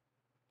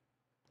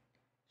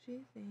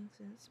 She thinks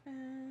it's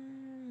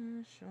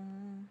special.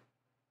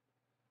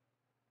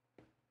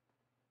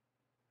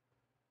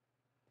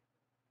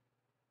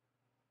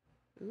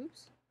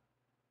 Oops.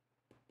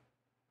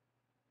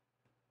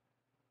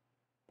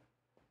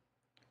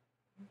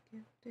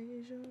 Get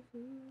deja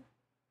vu.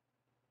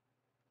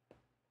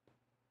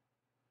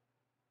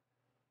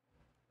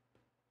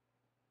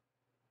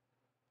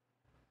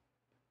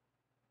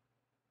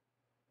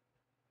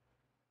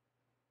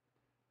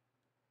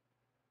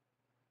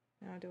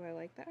 Now, do I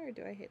like that or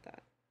do I hate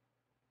that?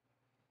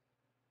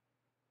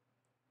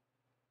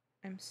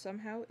 I'm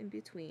somehow in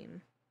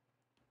between.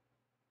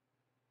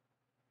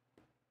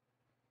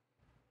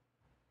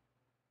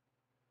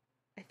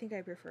 I think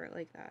I prefer it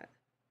like that.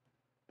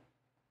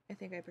 I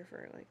think I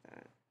prefer it like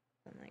that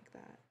than like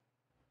that.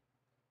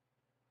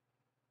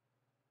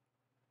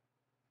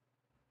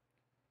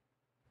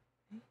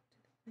 I hate to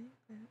think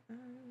that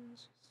I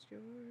was just your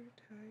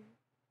type.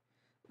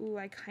 Ooh,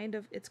 I kind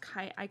of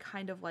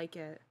like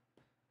it.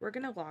 We're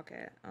gonna lock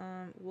it.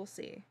 We'll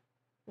see.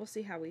 We'll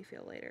see how we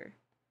feel later.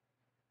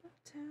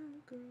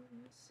 Uptown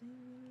girls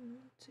singing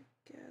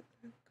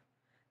together.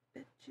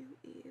 Bet you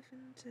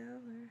even tell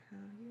her how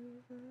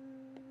you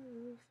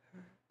love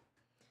her.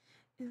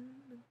 In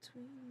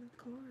between the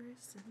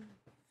chorus and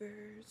the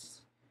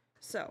verse.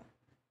 So,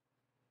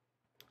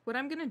 what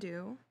I'm gonna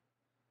do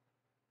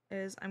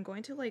is I'm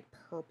going to like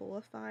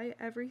purplify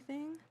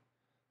everything.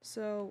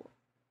 So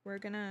we're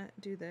gonna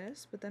do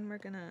this, but then we're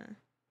gonna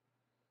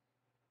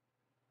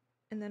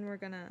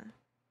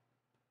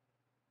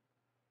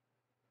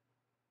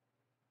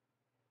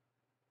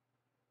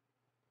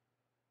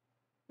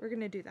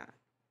do that.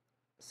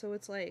 So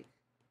it's like,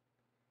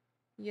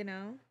 you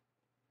know?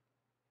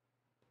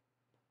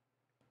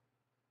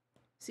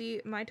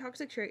 See, my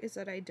toxic trait is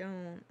that I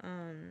don't, oh,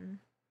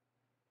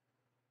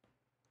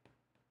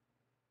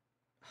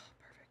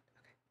 perfect,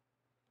 okay.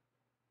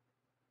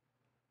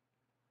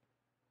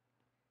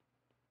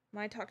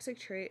 My toxic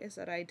trait is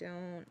that I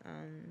don't,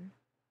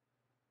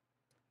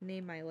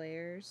 name my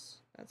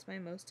layers. That's my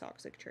most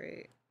toxic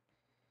trait.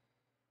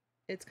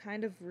 It's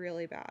kind of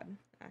really bad,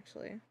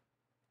 actually.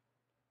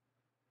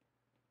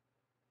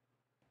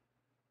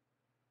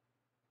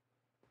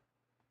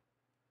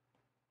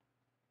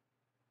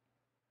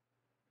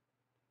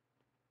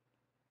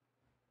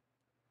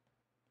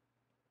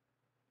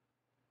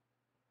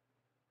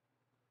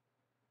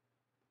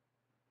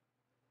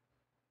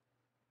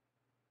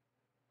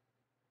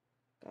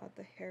 God,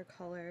 the hair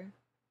color.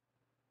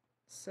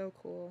 So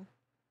cool.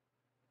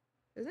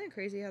 Isn't it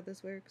crazy how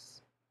this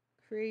works?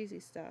 Crazy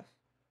stuff.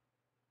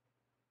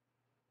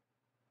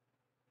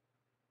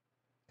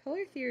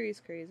 Color theory is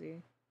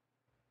crazy.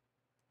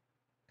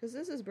 Because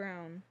this is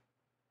brown.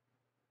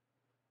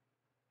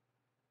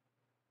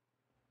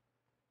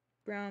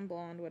 Brown,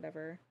 blonde,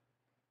 whatever.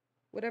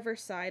 Whatever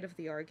side of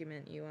the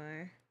argument you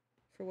are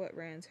for what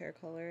Rand's hair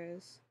color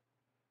is.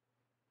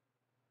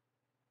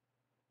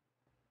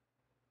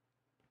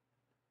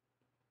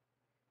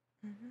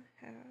 I'm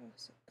a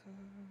house of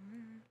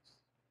cards.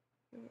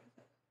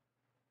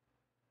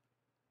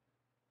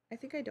 I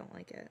think I don't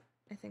like it.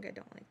 I think I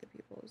don't like the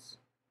pupils.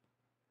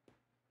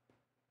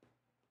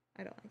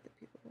 I don't like the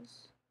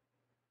pupils.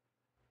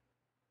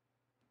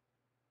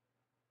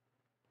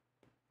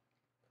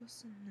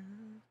 Close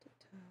enough to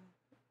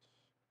touch.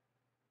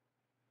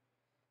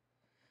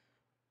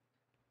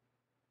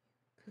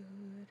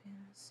 Couldn't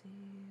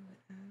see what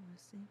I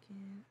was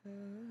thinking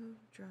of.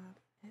 Drop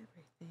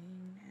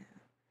everything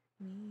now.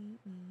 Meet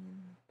me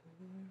in the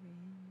pouring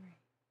rain.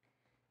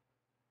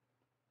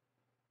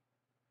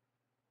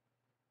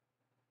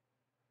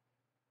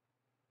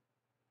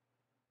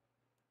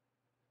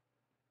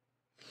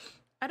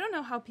 I don't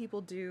know how people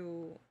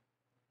do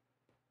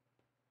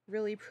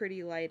really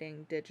pretty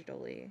lighting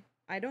digitally.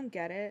 I don't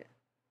get it.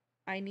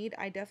 I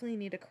definitely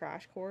need a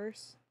crash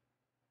course.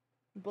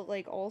 But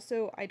like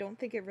also I don't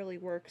think it really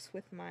works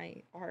with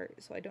my art,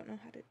 so I don't know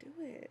how to do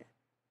it.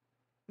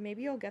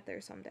 Maybe I'll get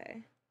there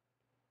someday.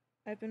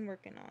 I've been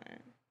working on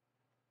it.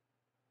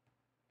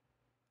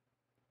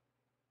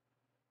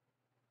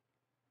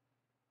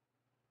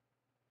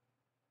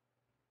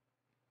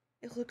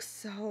 It looks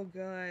so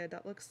good.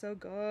 That looks so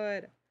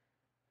good.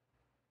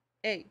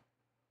 Hey.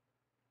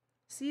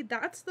 See,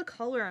 that's the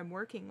color I'm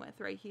working with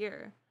right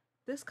here.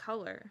 This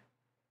color.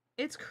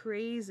 It's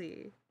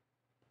crazy.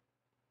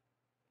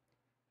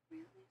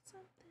 Really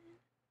something.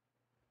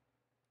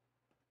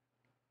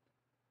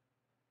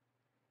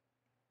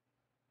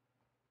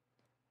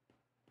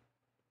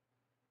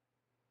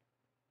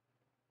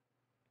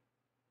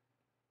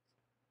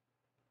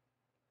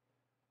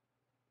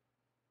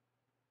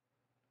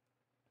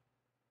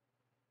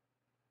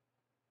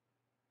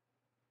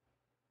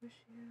 Wish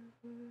you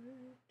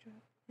would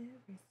drop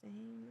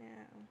everything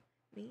now.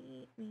 Meet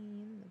me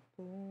in the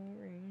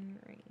pouring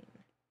rain.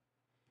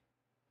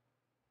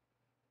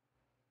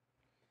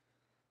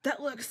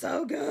 That looks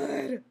so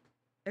good!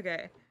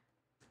 Okay.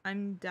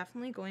 I'm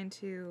definitely going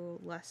to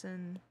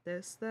lessen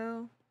this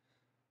though.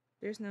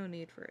 There's no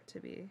need for it to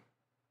be.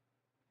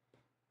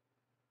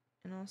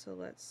 And also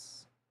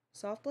let's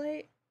soft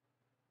light.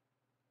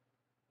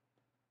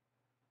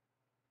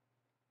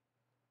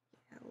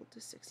 Yeah, we'll do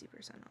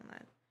 60% on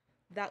that.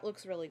 That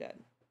looks really good.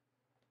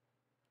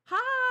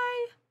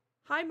 Hi!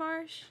 Hi,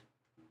 Marsh.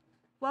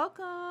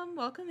 Welcome.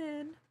 Welcome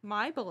in.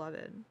 My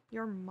beloved.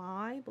 You're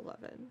my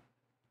beloved.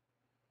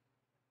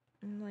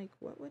 And like,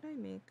 what would I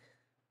make?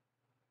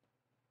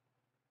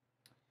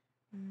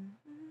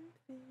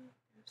 Fingers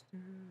through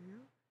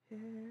your hair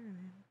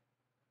and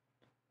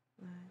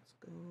let's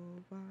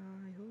go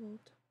wild.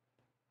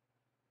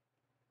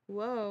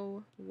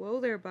 Whoa.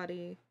 Whoa there,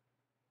 buddy.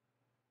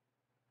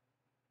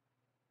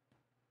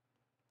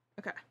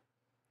 Okay.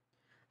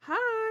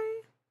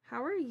 Hi.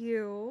 How are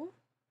you?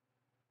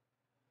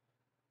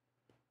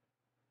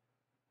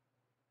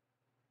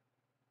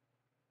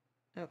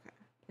 Okay.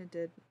 It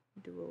did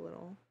do a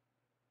little.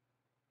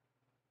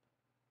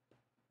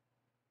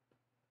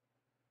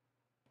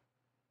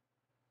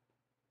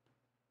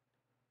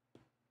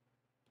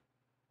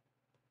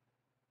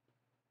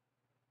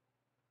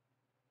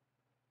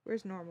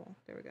 Where's normal?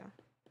 There we go.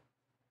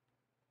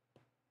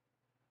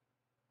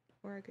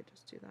 Or I could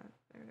just do that.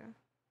 There we go.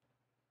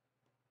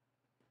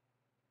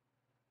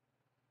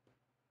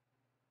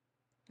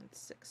 It's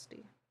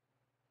 60.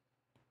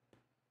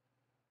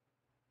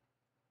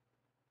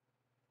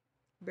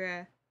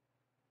 Bruh.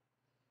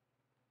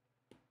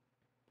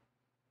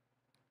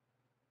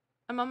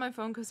 I'm on my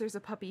phone because there's a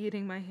puppy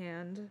eating my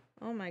hand.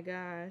 Oh my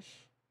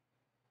gosh.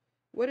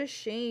 What a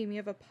shame. You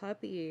have a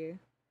puppy.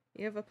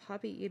 You have a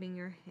puppy eating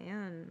your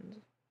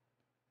hand.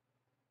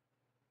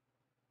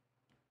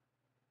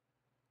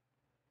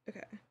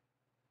 Okay.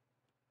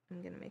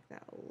 I'm gonna make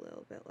that a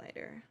little bit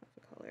lighter of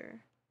a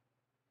color.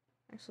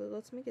 Actually,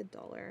 let's make it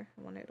duller.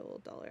 I want it a little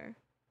duller.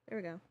 There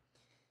we go.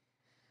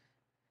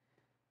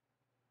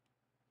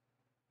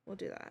 We'll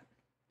do that.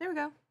 There we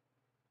go.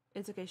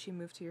 It's okay, she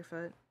moved to your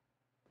foot.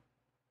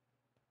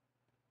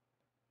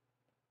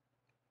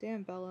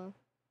 Damn, Bella.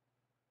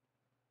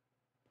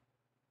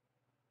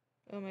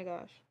 Oh my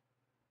gosh.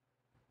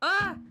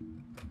 Ah!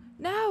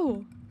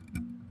 No!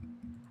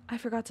 I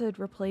forgot to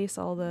replace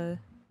all the...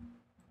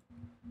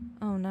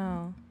 Oh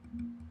no.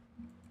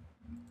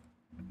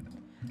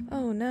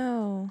 Oh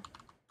no.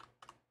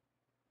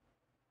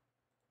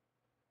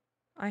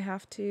 I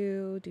have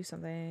to do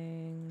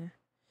something.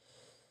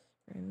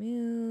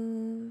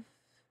 Remove,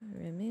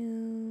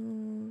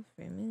 remove,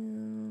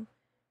 remove,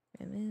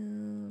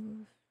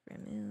 remove,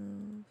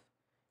 remove,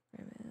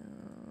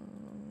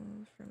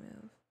 remove,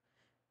 remove.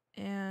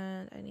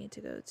 And I need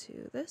to go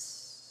to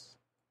this.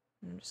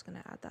 I'm just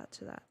gonna add that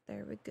to that.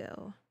 There we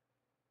go.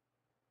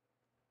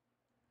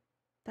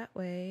 That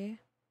way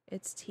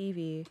it's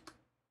TV.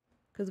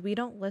 Because we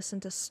don't listen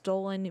to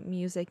stolen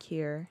music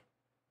here.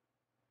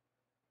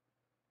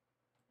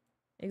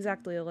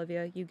 Exactly,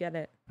 Olivia. You get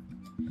it.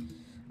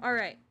 All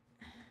right.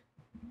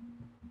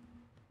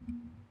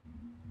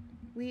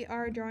 We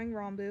are drawing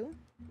ranboo.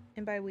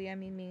 And by we, I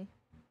mean me.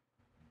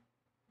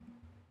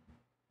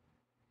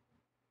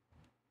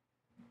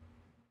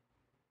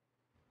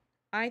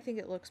 I think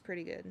it looks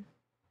pretty good.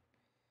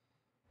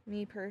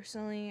 Me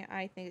personally,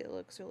 I think it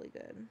looks really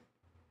good.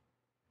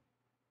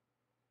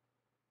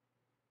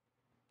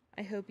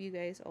 I hope you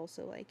guys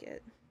also like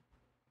it.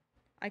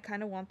 I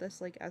kind of want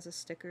this like as a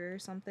sticker or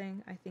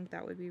something. I think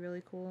that would be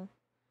really cool.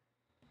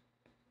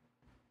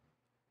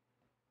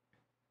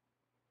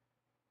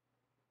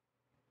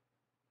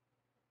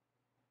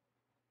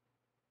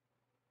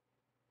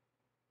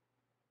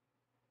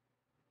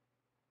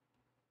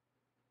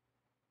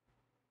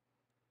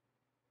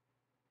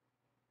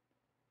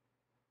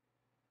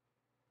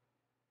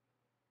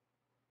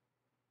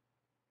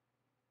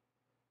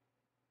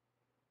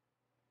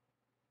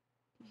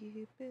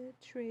 You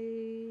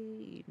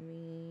betrayed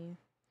me.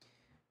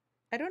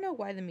 I don't know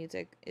why the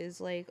music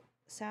is like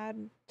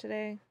sad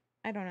today.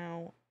 I don't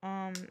know.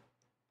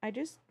 I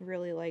just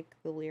really like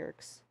the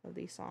lyrics of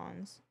these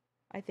songs.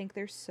 I think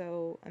they're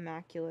so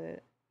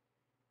immaculate.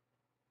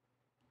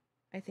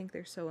 I think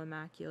they're so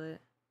immaculate.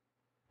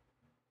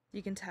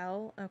 You can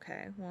tell?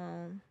 Okay,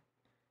 well,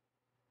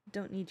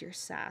 don't need your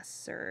sass,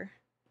 sir.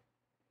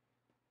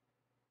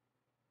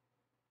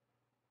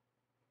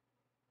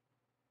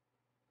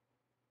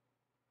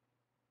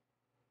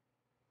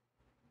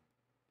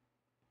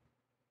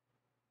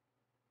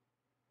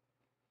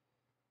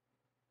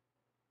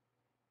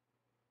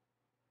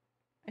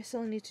 I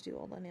still need to do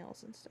all the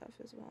nails and stuff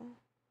as well.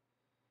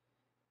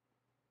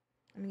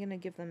 I'm gonna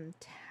give them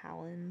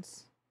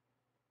talons.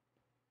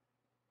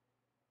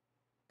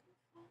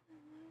 Fall in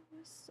love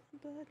with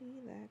somebody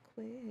that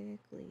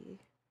quickly.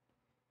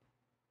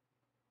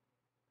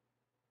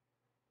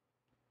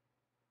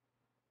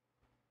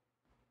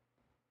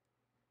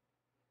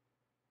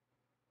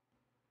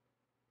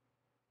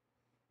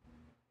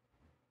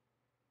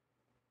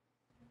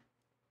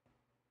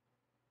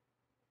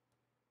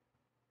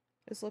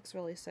 This looks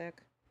really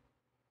sick.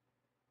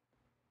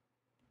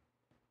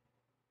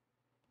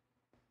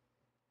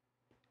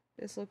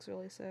 This looks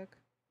really sick.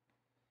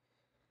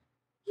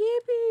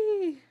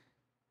 Yippee!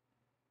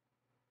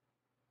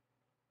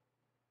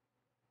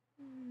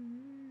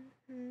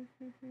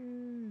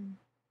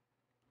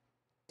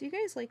 Do you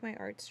guys like my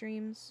art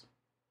streams?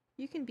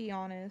 You can be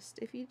honest.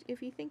 If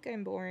you think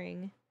I'm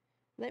boring,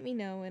 let me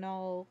know and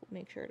I'll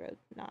make sure to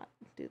not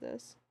do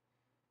this.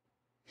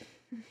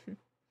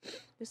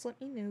 Just let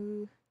me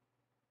know.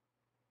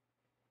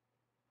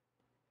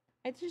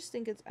 I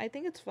think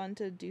it's fun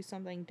to do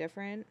something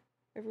different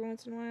every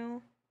once in a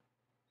while.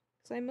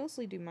 Cause I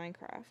mostly do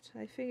Minecraft.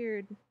 I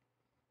figured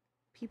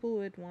people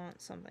would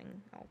want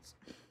something else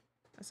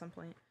at some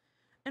point.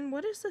 And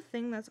what is the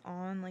thing that's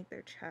on like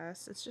their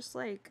chest? It's just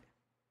like,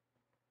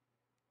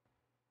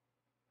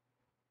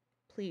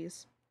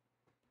 please.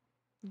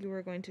 You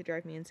are going to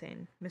drive me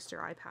insane, Mr.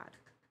 iPad.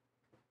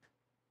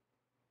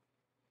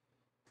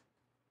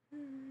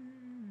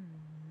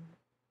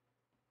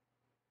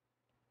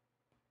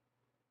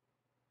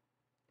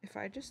 If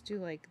I just do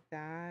like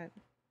that.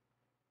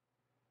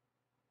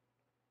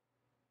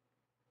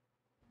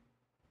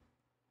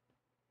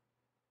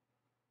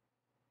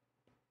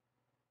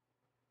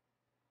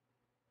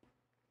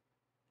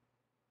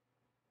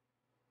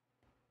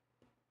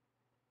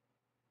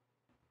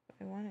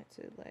 I want it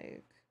to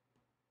like.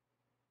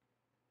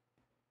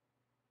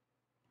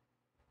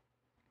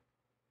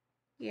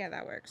 Yeah,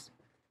 that works.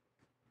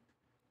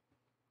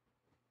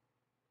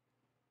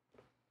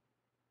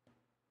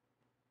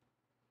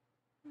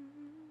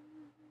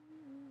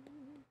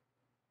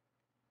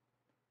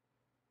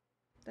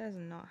 That is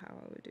not how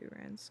I would do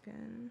Rand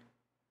skin.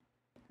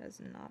 That is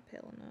not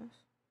pale enough.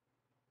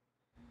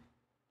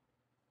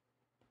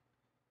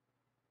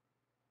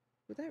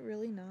 Would that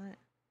really not?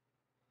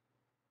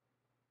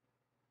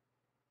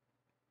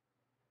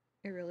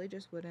 It really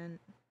just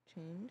wouldn't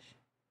change?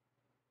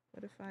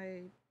 What if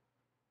I...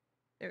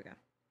 There we go. I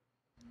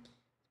was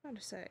about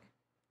to say.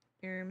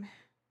 You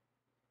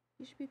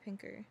should be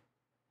pinker.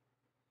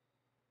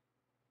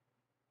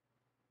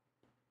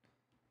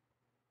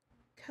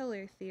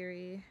 Color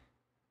theory.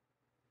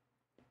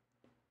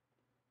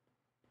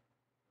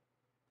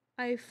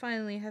 I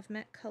finally have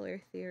met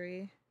color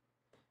theory.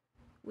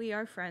 We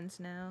are friends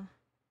now.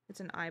 It's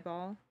an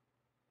eyeball.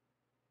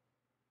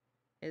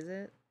 Is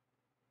it?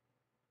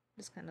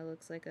 Just kind of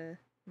looks like a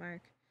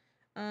mark.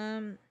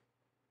 I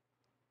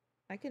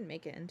can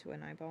make it into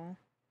an eyeball.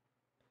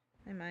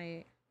 I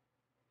might.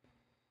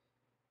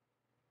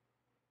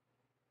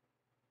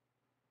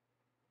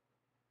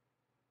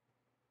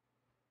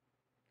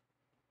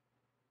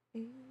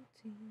 From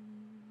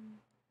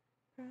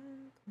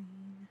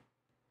Queen.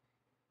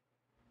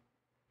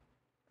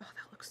 Oh,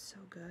 that looks so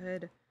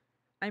good.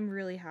 I'm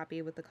really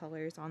happy with the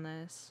colors on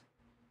this.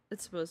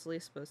 It's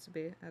supposed to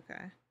be.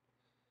 Okay.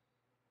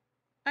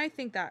 I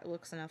think that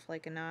looks enough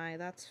like an eye.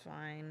 That's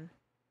fine.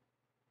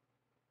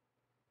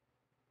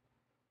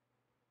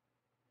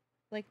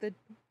 Like the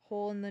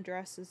hole in the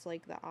dress is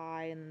like the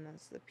eye and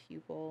that's the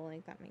pupil.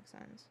 Like that makes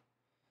sense.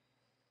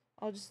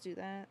 I'll just do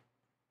that.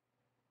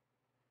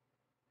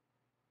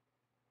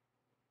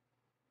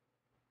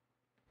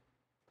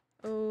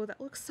 Oh, that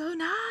looks so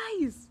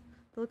nice.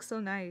 That looks so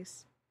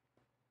nice.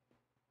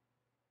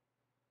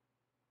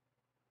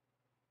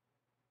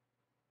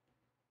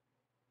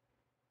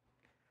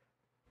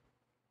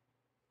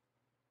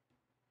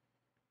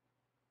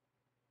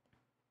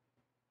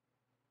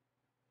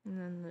 And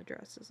then the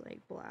dress is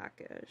like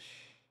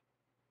blackish.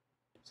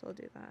 So I'll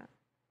do that.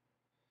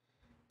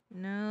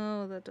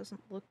 No, that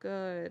doesn't look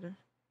good.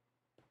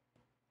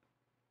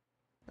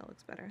 That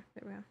looks better.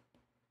 There we go.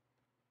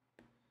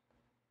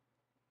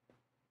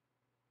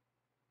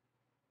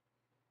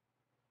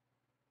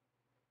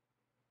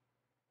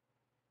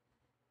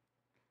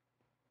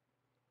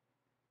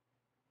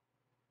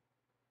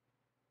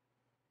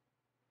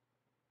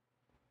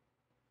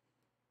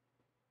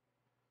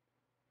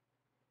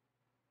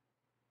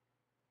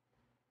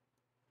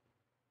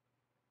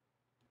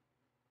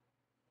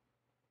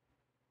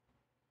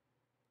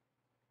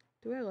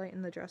 Do I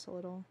lighten the dress a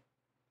little?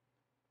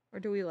 Or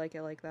do we like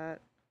it like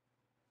that?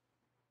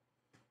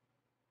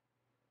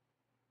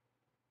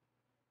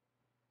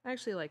 I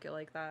actually like it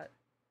like that.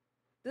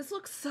 This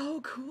looks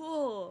so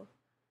cool!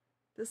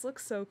 This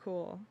looks so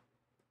cool.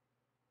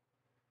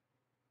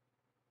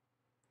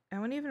 I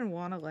wouldn't even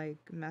want to,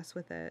 like, mess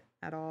with it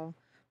at all.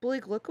 But,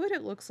 like, look what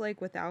it looks like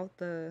without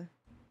the...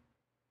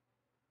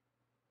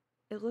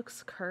 It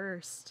looks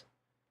cursed.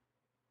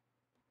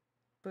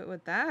 But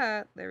with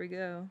that, there we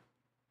go.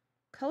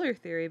 Color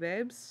theory,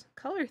 babes.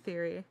 Color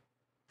theory.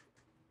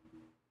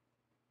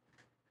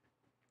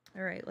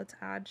 Alright, let's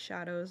add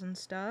shadows and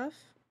stuff.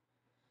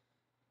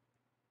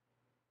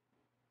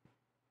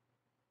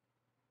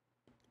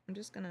 I'm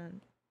just gonna...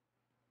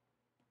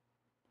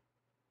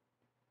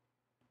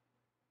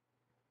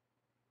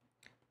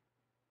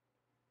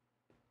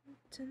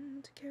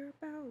 Tend to care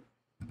about.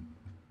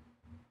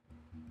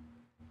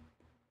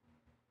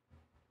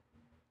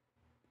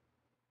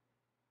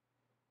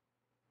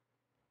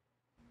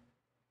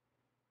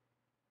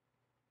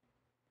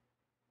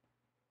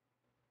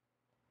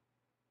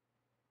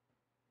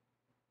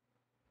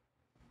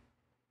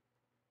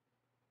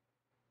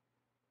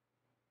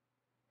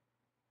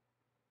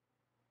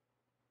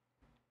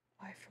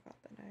 forgot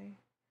that I...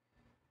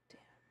 Damn.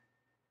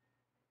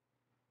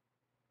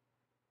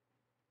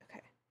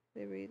 Okay,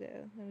 there we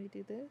go. Then we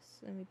do this,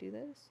 then we do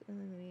this, and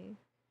then we...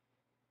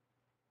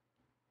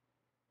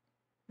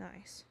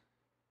 Nice.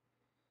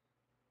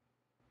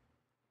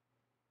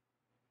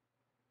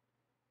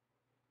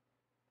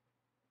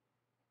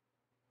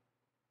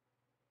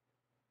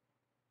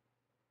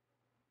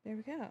 There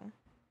we go.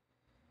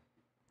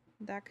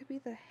 That could be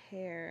the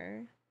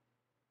hair.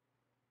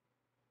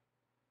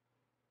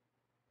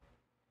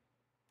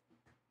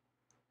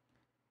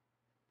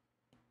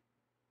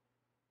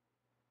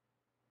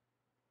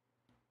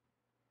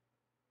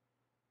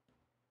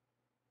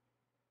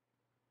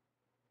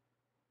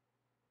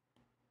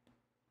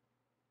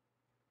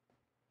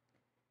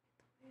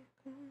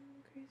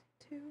 Going crazy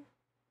too.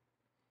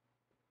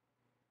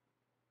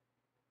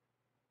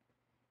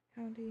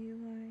 How do you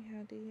lie?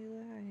 How do you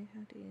lie?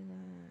 How do you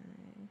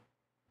lie?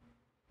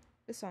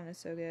 This song is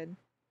so good.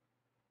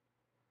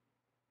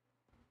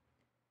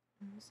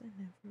 I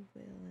never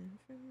will, and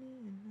for me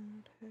and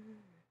not her.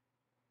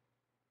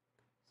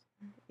 'Cause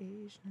her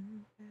age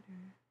no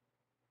better.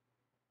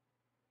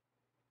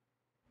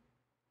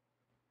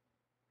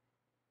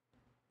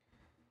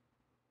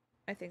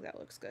 I think that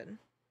looks good.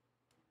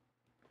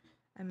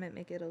 I might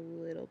make it a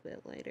little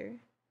bit lighter.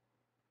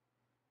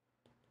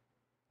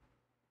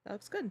 That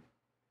looks good.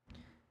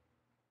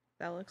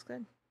 That looks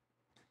good.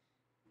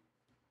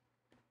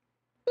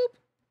 Boop!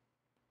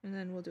 And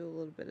then we'll do a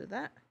little bit of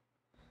that.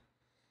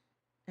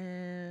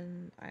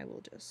 And I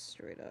will just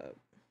straight up.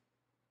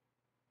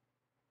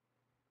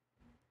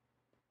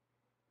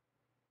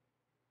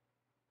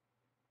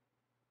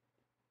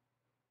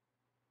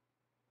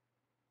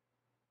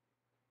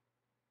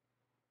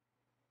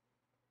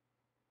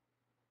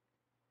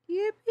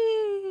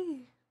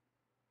 Yippee!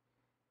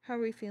 How are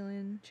we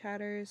feeling,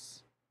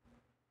 chatters?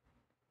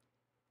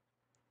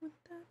 Would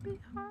that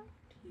be hard?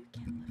 You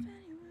can't love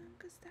anyone,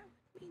 'cause that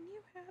would mean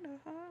you had a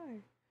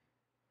heart.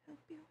 Help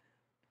you out.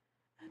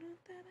 I know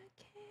that I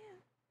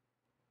can.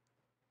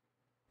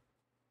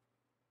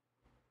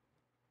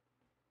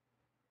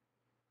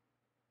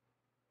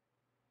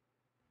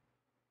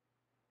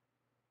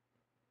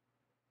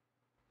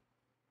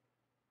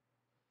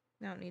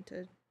 I don't need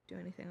to do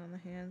anything on the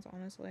hands,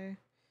 honestly.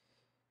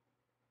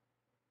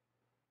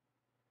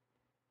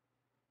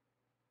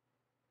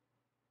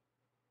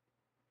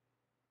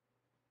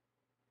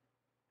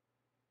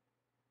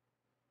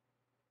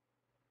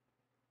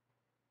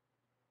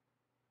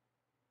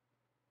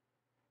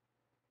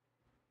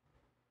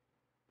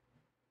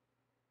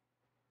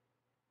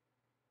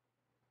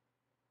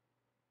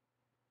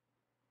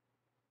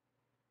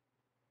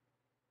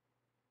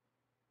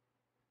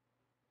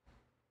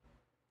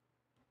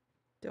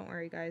 Don't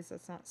worry, guys,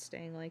 that's not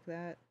staying like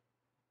that.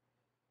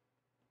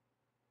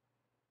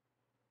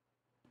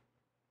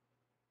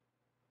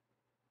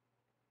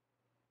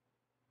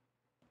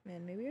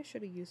 Man, maybe I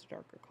should have used a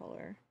darker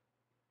color.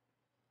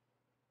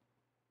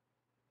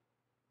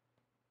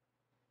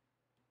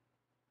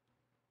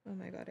 Oh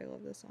my god, I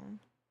love this song.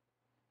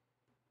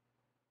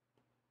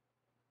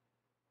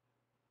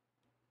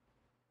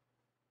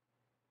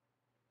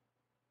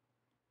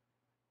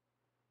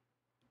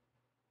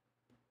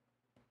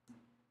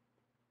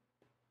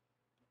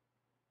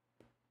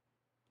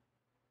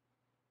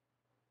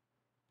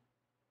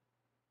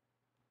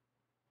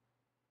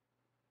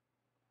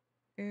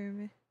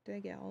 Did I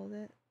get all of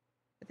it?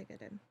 I think I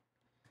did.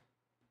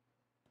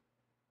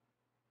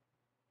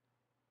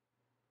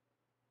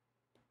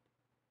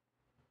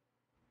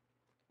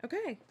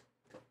 Okay.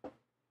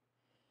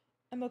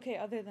 I'm okay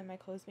other than my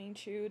clothes being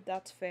chewed.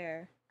 That's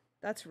fair.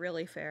 That's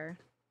really fair.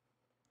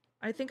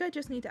 I think I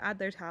just need to add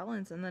their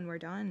talents and then we're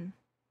done.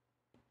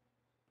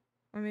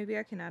 Or maybe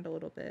I can add a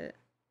little bit.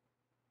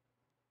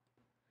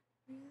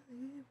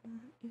 Really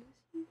want is you.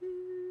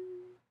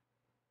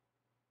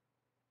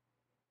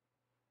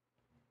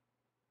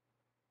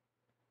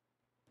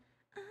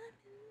 I'm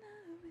in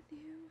love with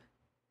you.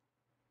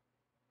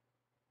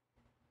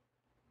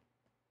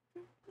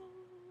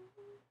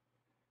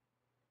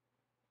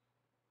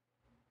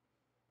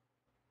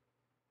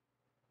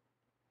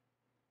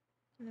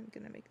 And I'm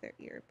gonna make their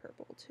ear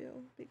purple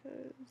too,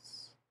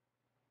 because...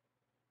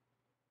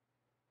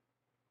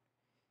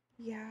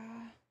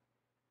 yeah.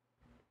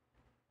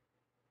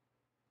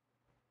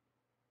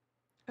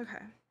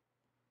 Okay.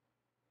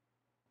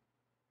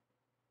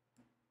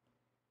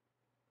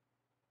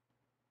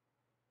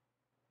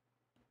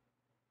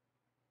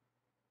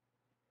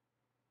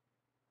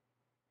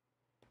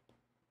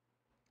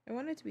 I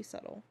want it to be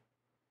subtle.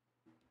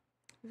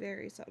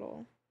 Very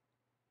subtle.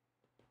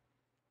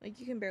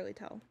 Like, you can barely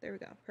tell. There we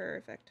go.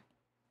 Perfect.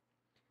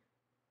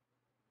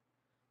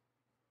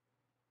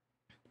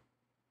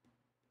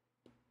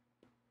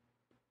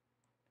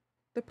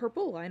 The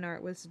purple line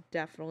art was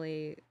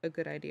definitely a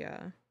good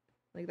idea.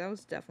 Like, that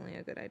was definitely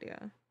a good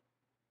idea.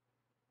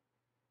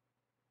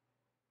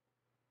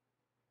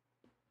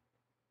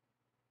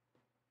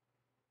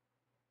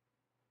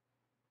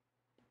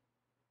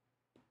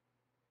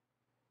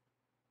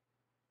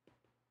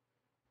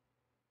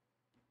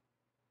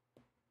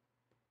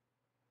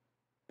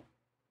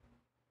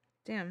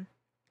 Damn.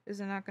 Is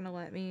it not gonna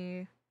let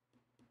me?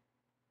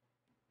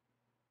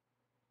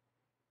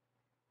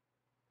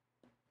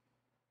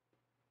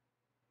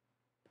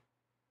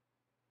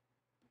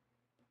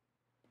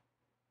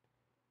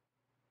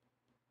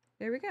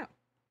 There we go.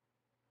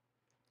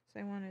 So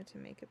I wanted to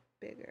make it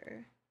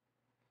bigger.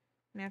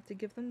 And I have to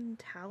give them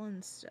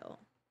talons still.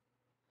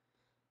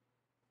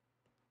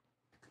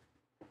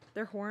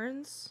 Their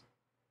horns?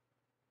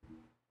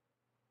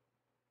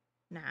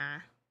 Nah.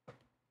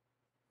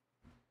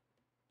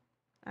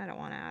 I don't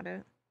want to add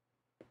it.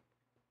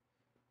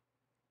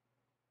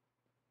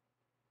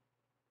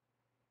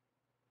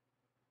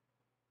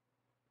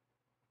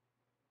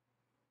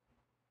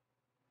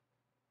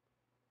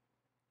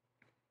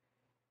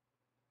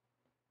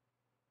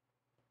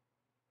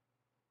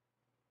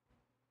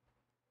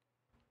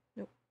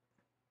 Nope.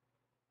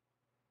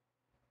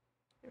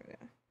 There we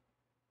go.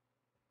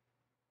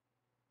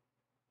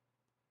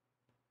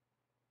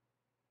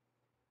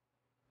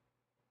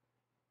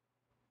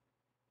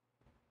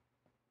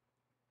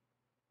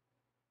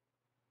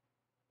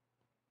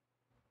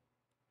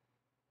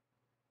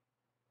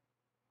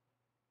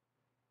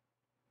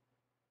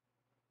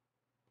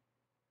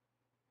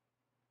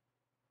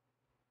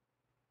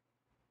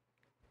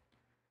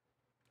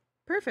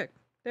 Perfect.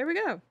 There we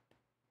go.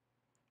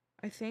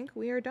 I think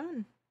we are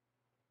done.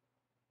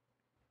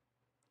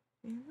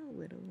 And a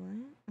little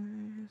one.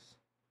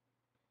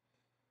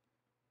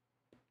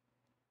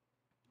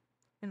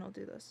 And I'll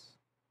do this.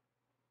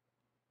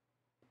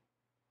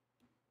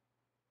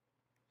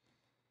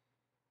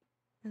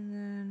 And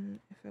then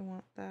if I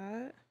want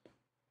that.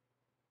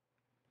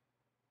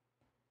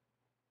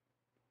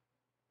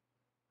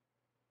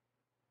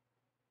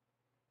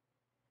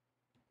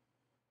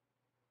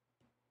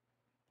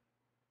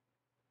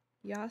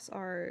 Yas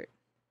art.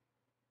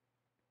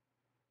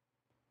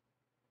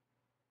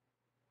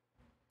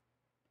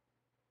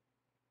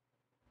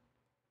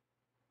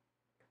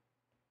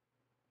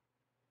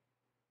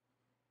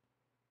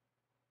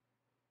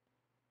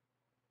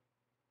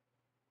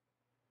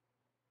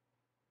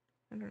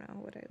 I don't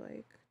know what I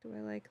like. Do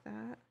I like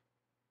that?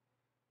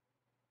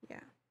 Yeah.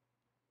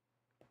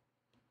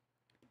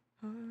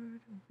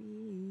 Hard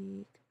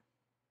week.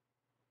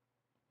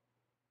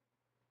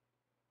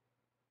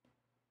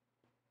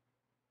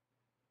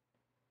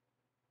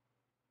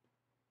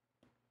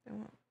 I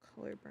want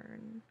color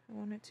burn. I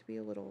want it to be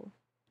a little.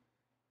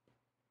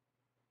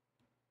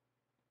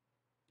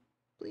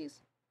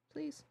 Please,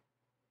 please.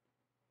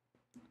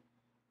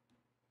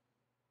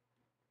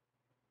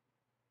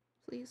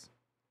 Please.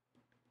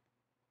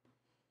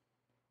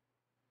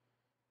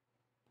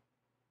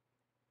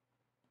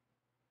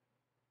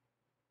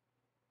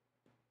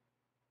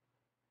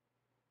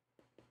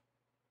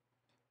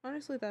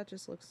 Honestly, that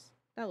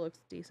looks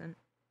decent.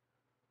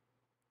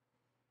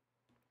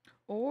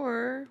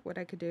 Or what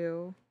I could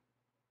do.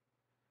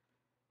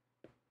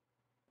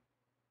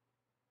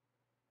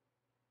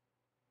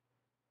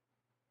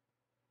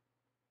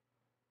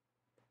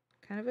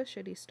 Kind of a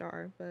shitty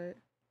star, but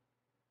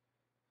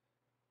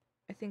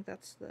I think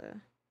that's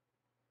the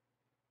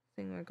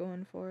thing we're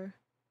going for.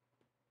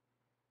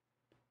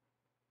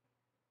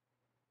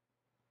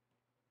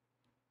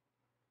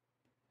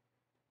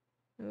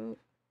 Oh.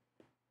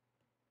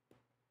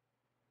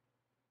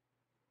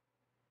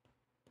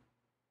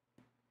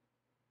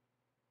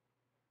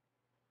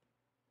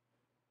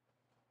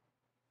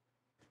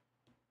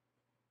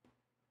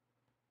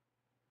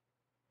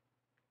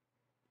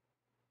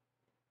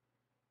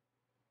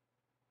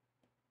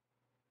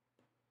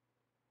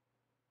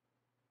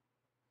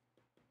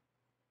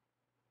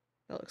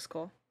 That looks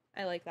cool.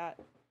 I like that.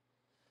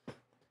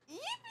 Yippee!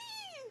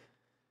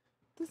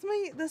 This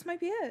might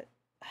be it.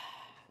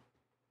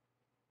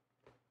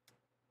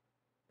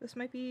 This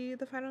might be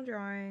the final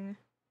drawing.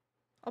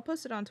 I'll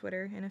post it on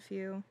Twitter in a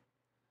few.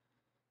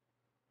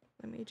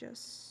 Let me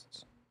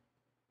just.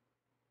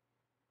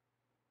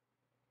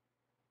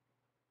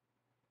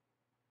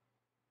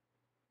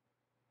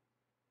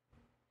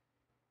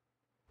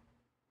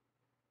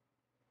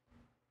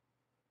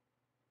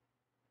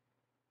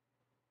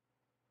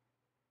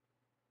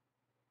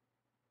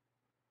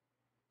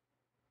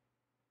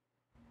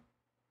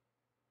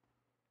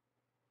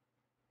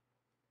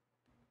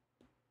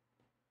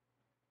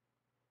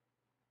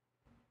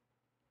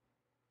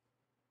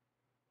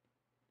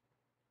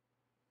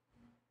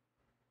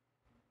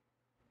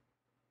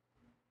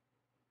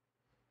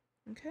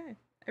 Okay,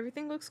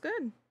 everything looks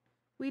good.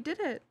 We did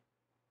it.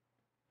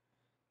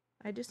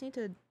 I just need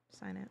to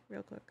sign it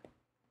real quick.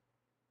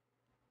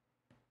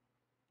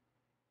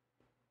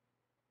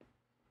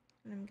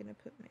 And I'm gonna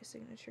put my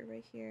signature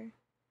right here.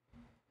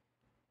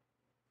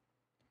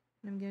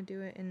 And I'm gonna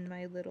do it in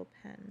my little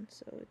pen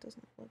so it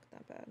doesn't look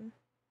that bad.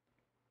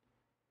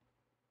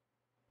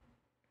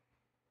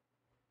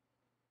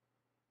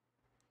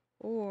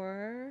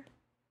 Or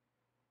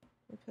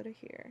we'll put it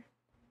here.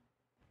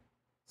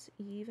 It's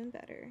even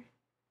better.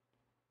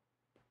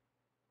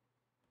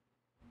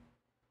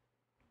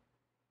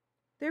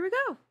 There we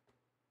go.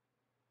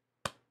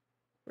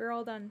 We're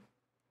all done.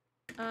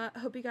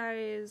 Hope you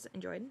guys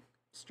enjoyed.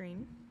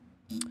 stream.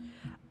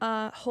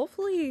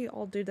 Hopefully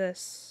I'll do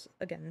this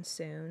again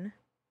soon.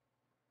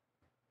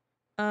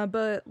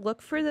 But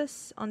look for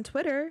this on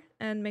Twitter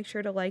and make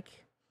sure to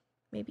like,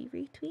 maybe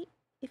retweet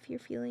if you're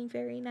feeling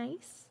very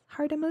nice.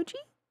 Heart emoji.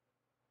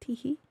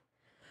 Teehee.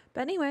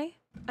 But anyway,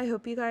 I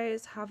hope you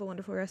guys have a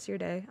wonderful rest of your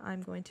day.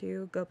 I'm going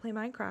to go play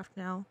Minecraft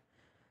now.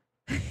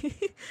 But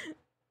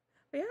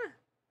yeah.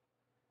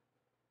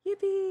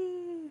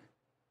 Yippee!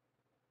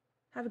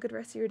 Have a good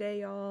rest of your day,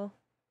 y'all.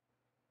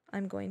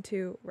 I'm going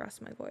to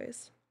rest my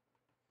voice.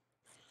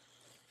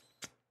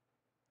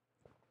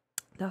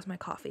 That was my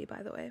coffee,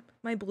 by the way.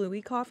 My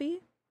bluey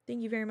coffee.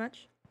 Thank you very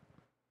much.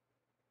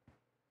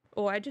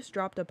 Oh, I just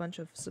dropped a bunch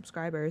of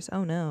subscribers.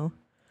 Oh no.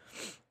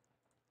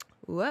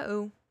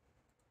 Whoa.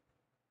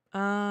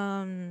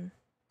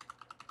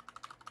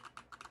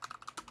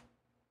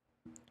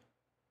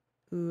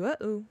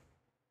 Whoa.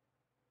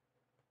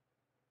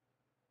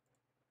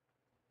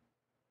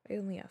 I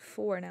only have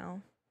 4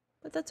 now.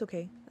 But that's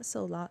okay. That's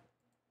still a lot.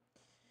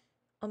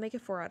 I'll make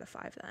it 4 out of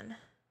 5 then.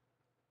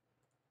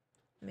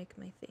 Make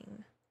my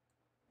thing.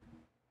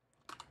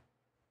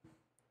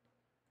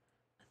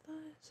 I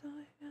thought I saw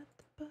you at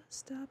the bus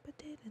stop, I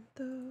didn't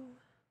though.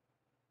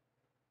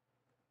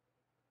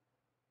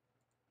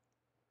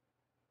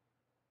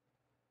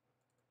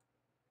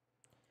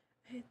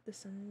 I hit the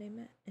Sunday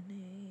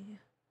matinee.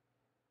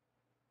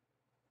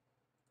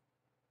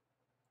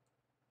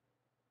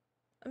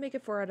 I'll make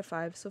it 4 out of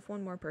 5, so if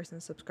one more person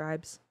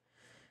subscribes,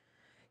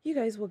 you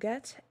guys will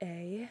get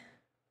a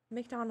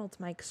McDonald's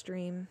mic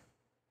stream,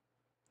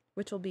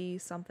 which will be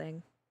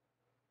something.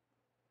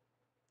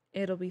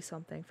 It'll be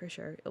something for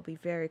sure. It'll be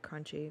very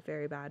crunchy,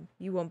 very bad.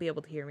 You won't be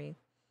able to hear me.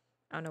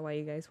 I don't know why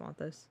you guys want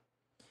this.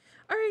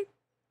 Alright.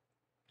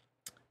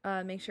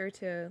 Make sure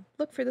to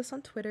look for this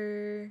on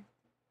Twitter.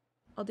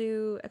 I'll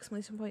do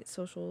exclamation point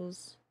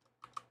socials.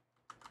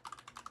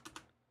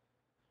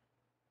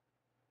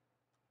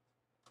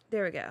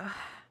 There we go.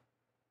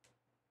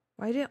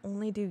 Why did it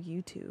only do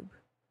YouTube?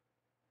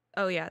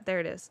 Oh yeah, there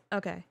it is.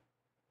 Okay.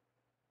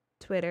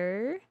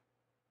 Twitter.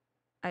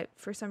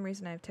 For some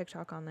reason I have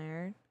TikTok on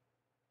there.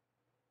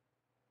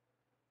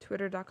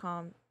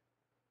 Twitter.com.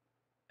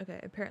 Okay,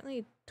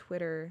 apparently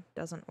Twitter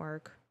doesn't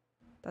work.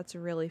 That's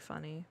really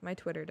funny. My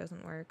Twitter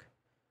doesn't work.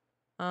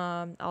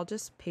 I'll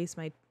just paste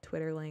my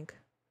Twitter link.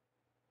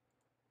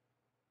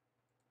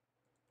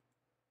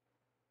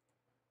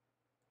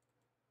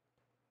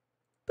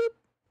 Boop.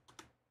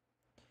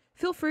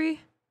 Feel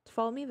free to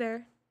follow me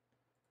there.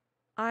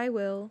 I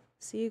will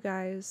see you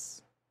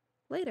guys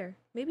later.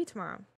 Maybe tomorrow.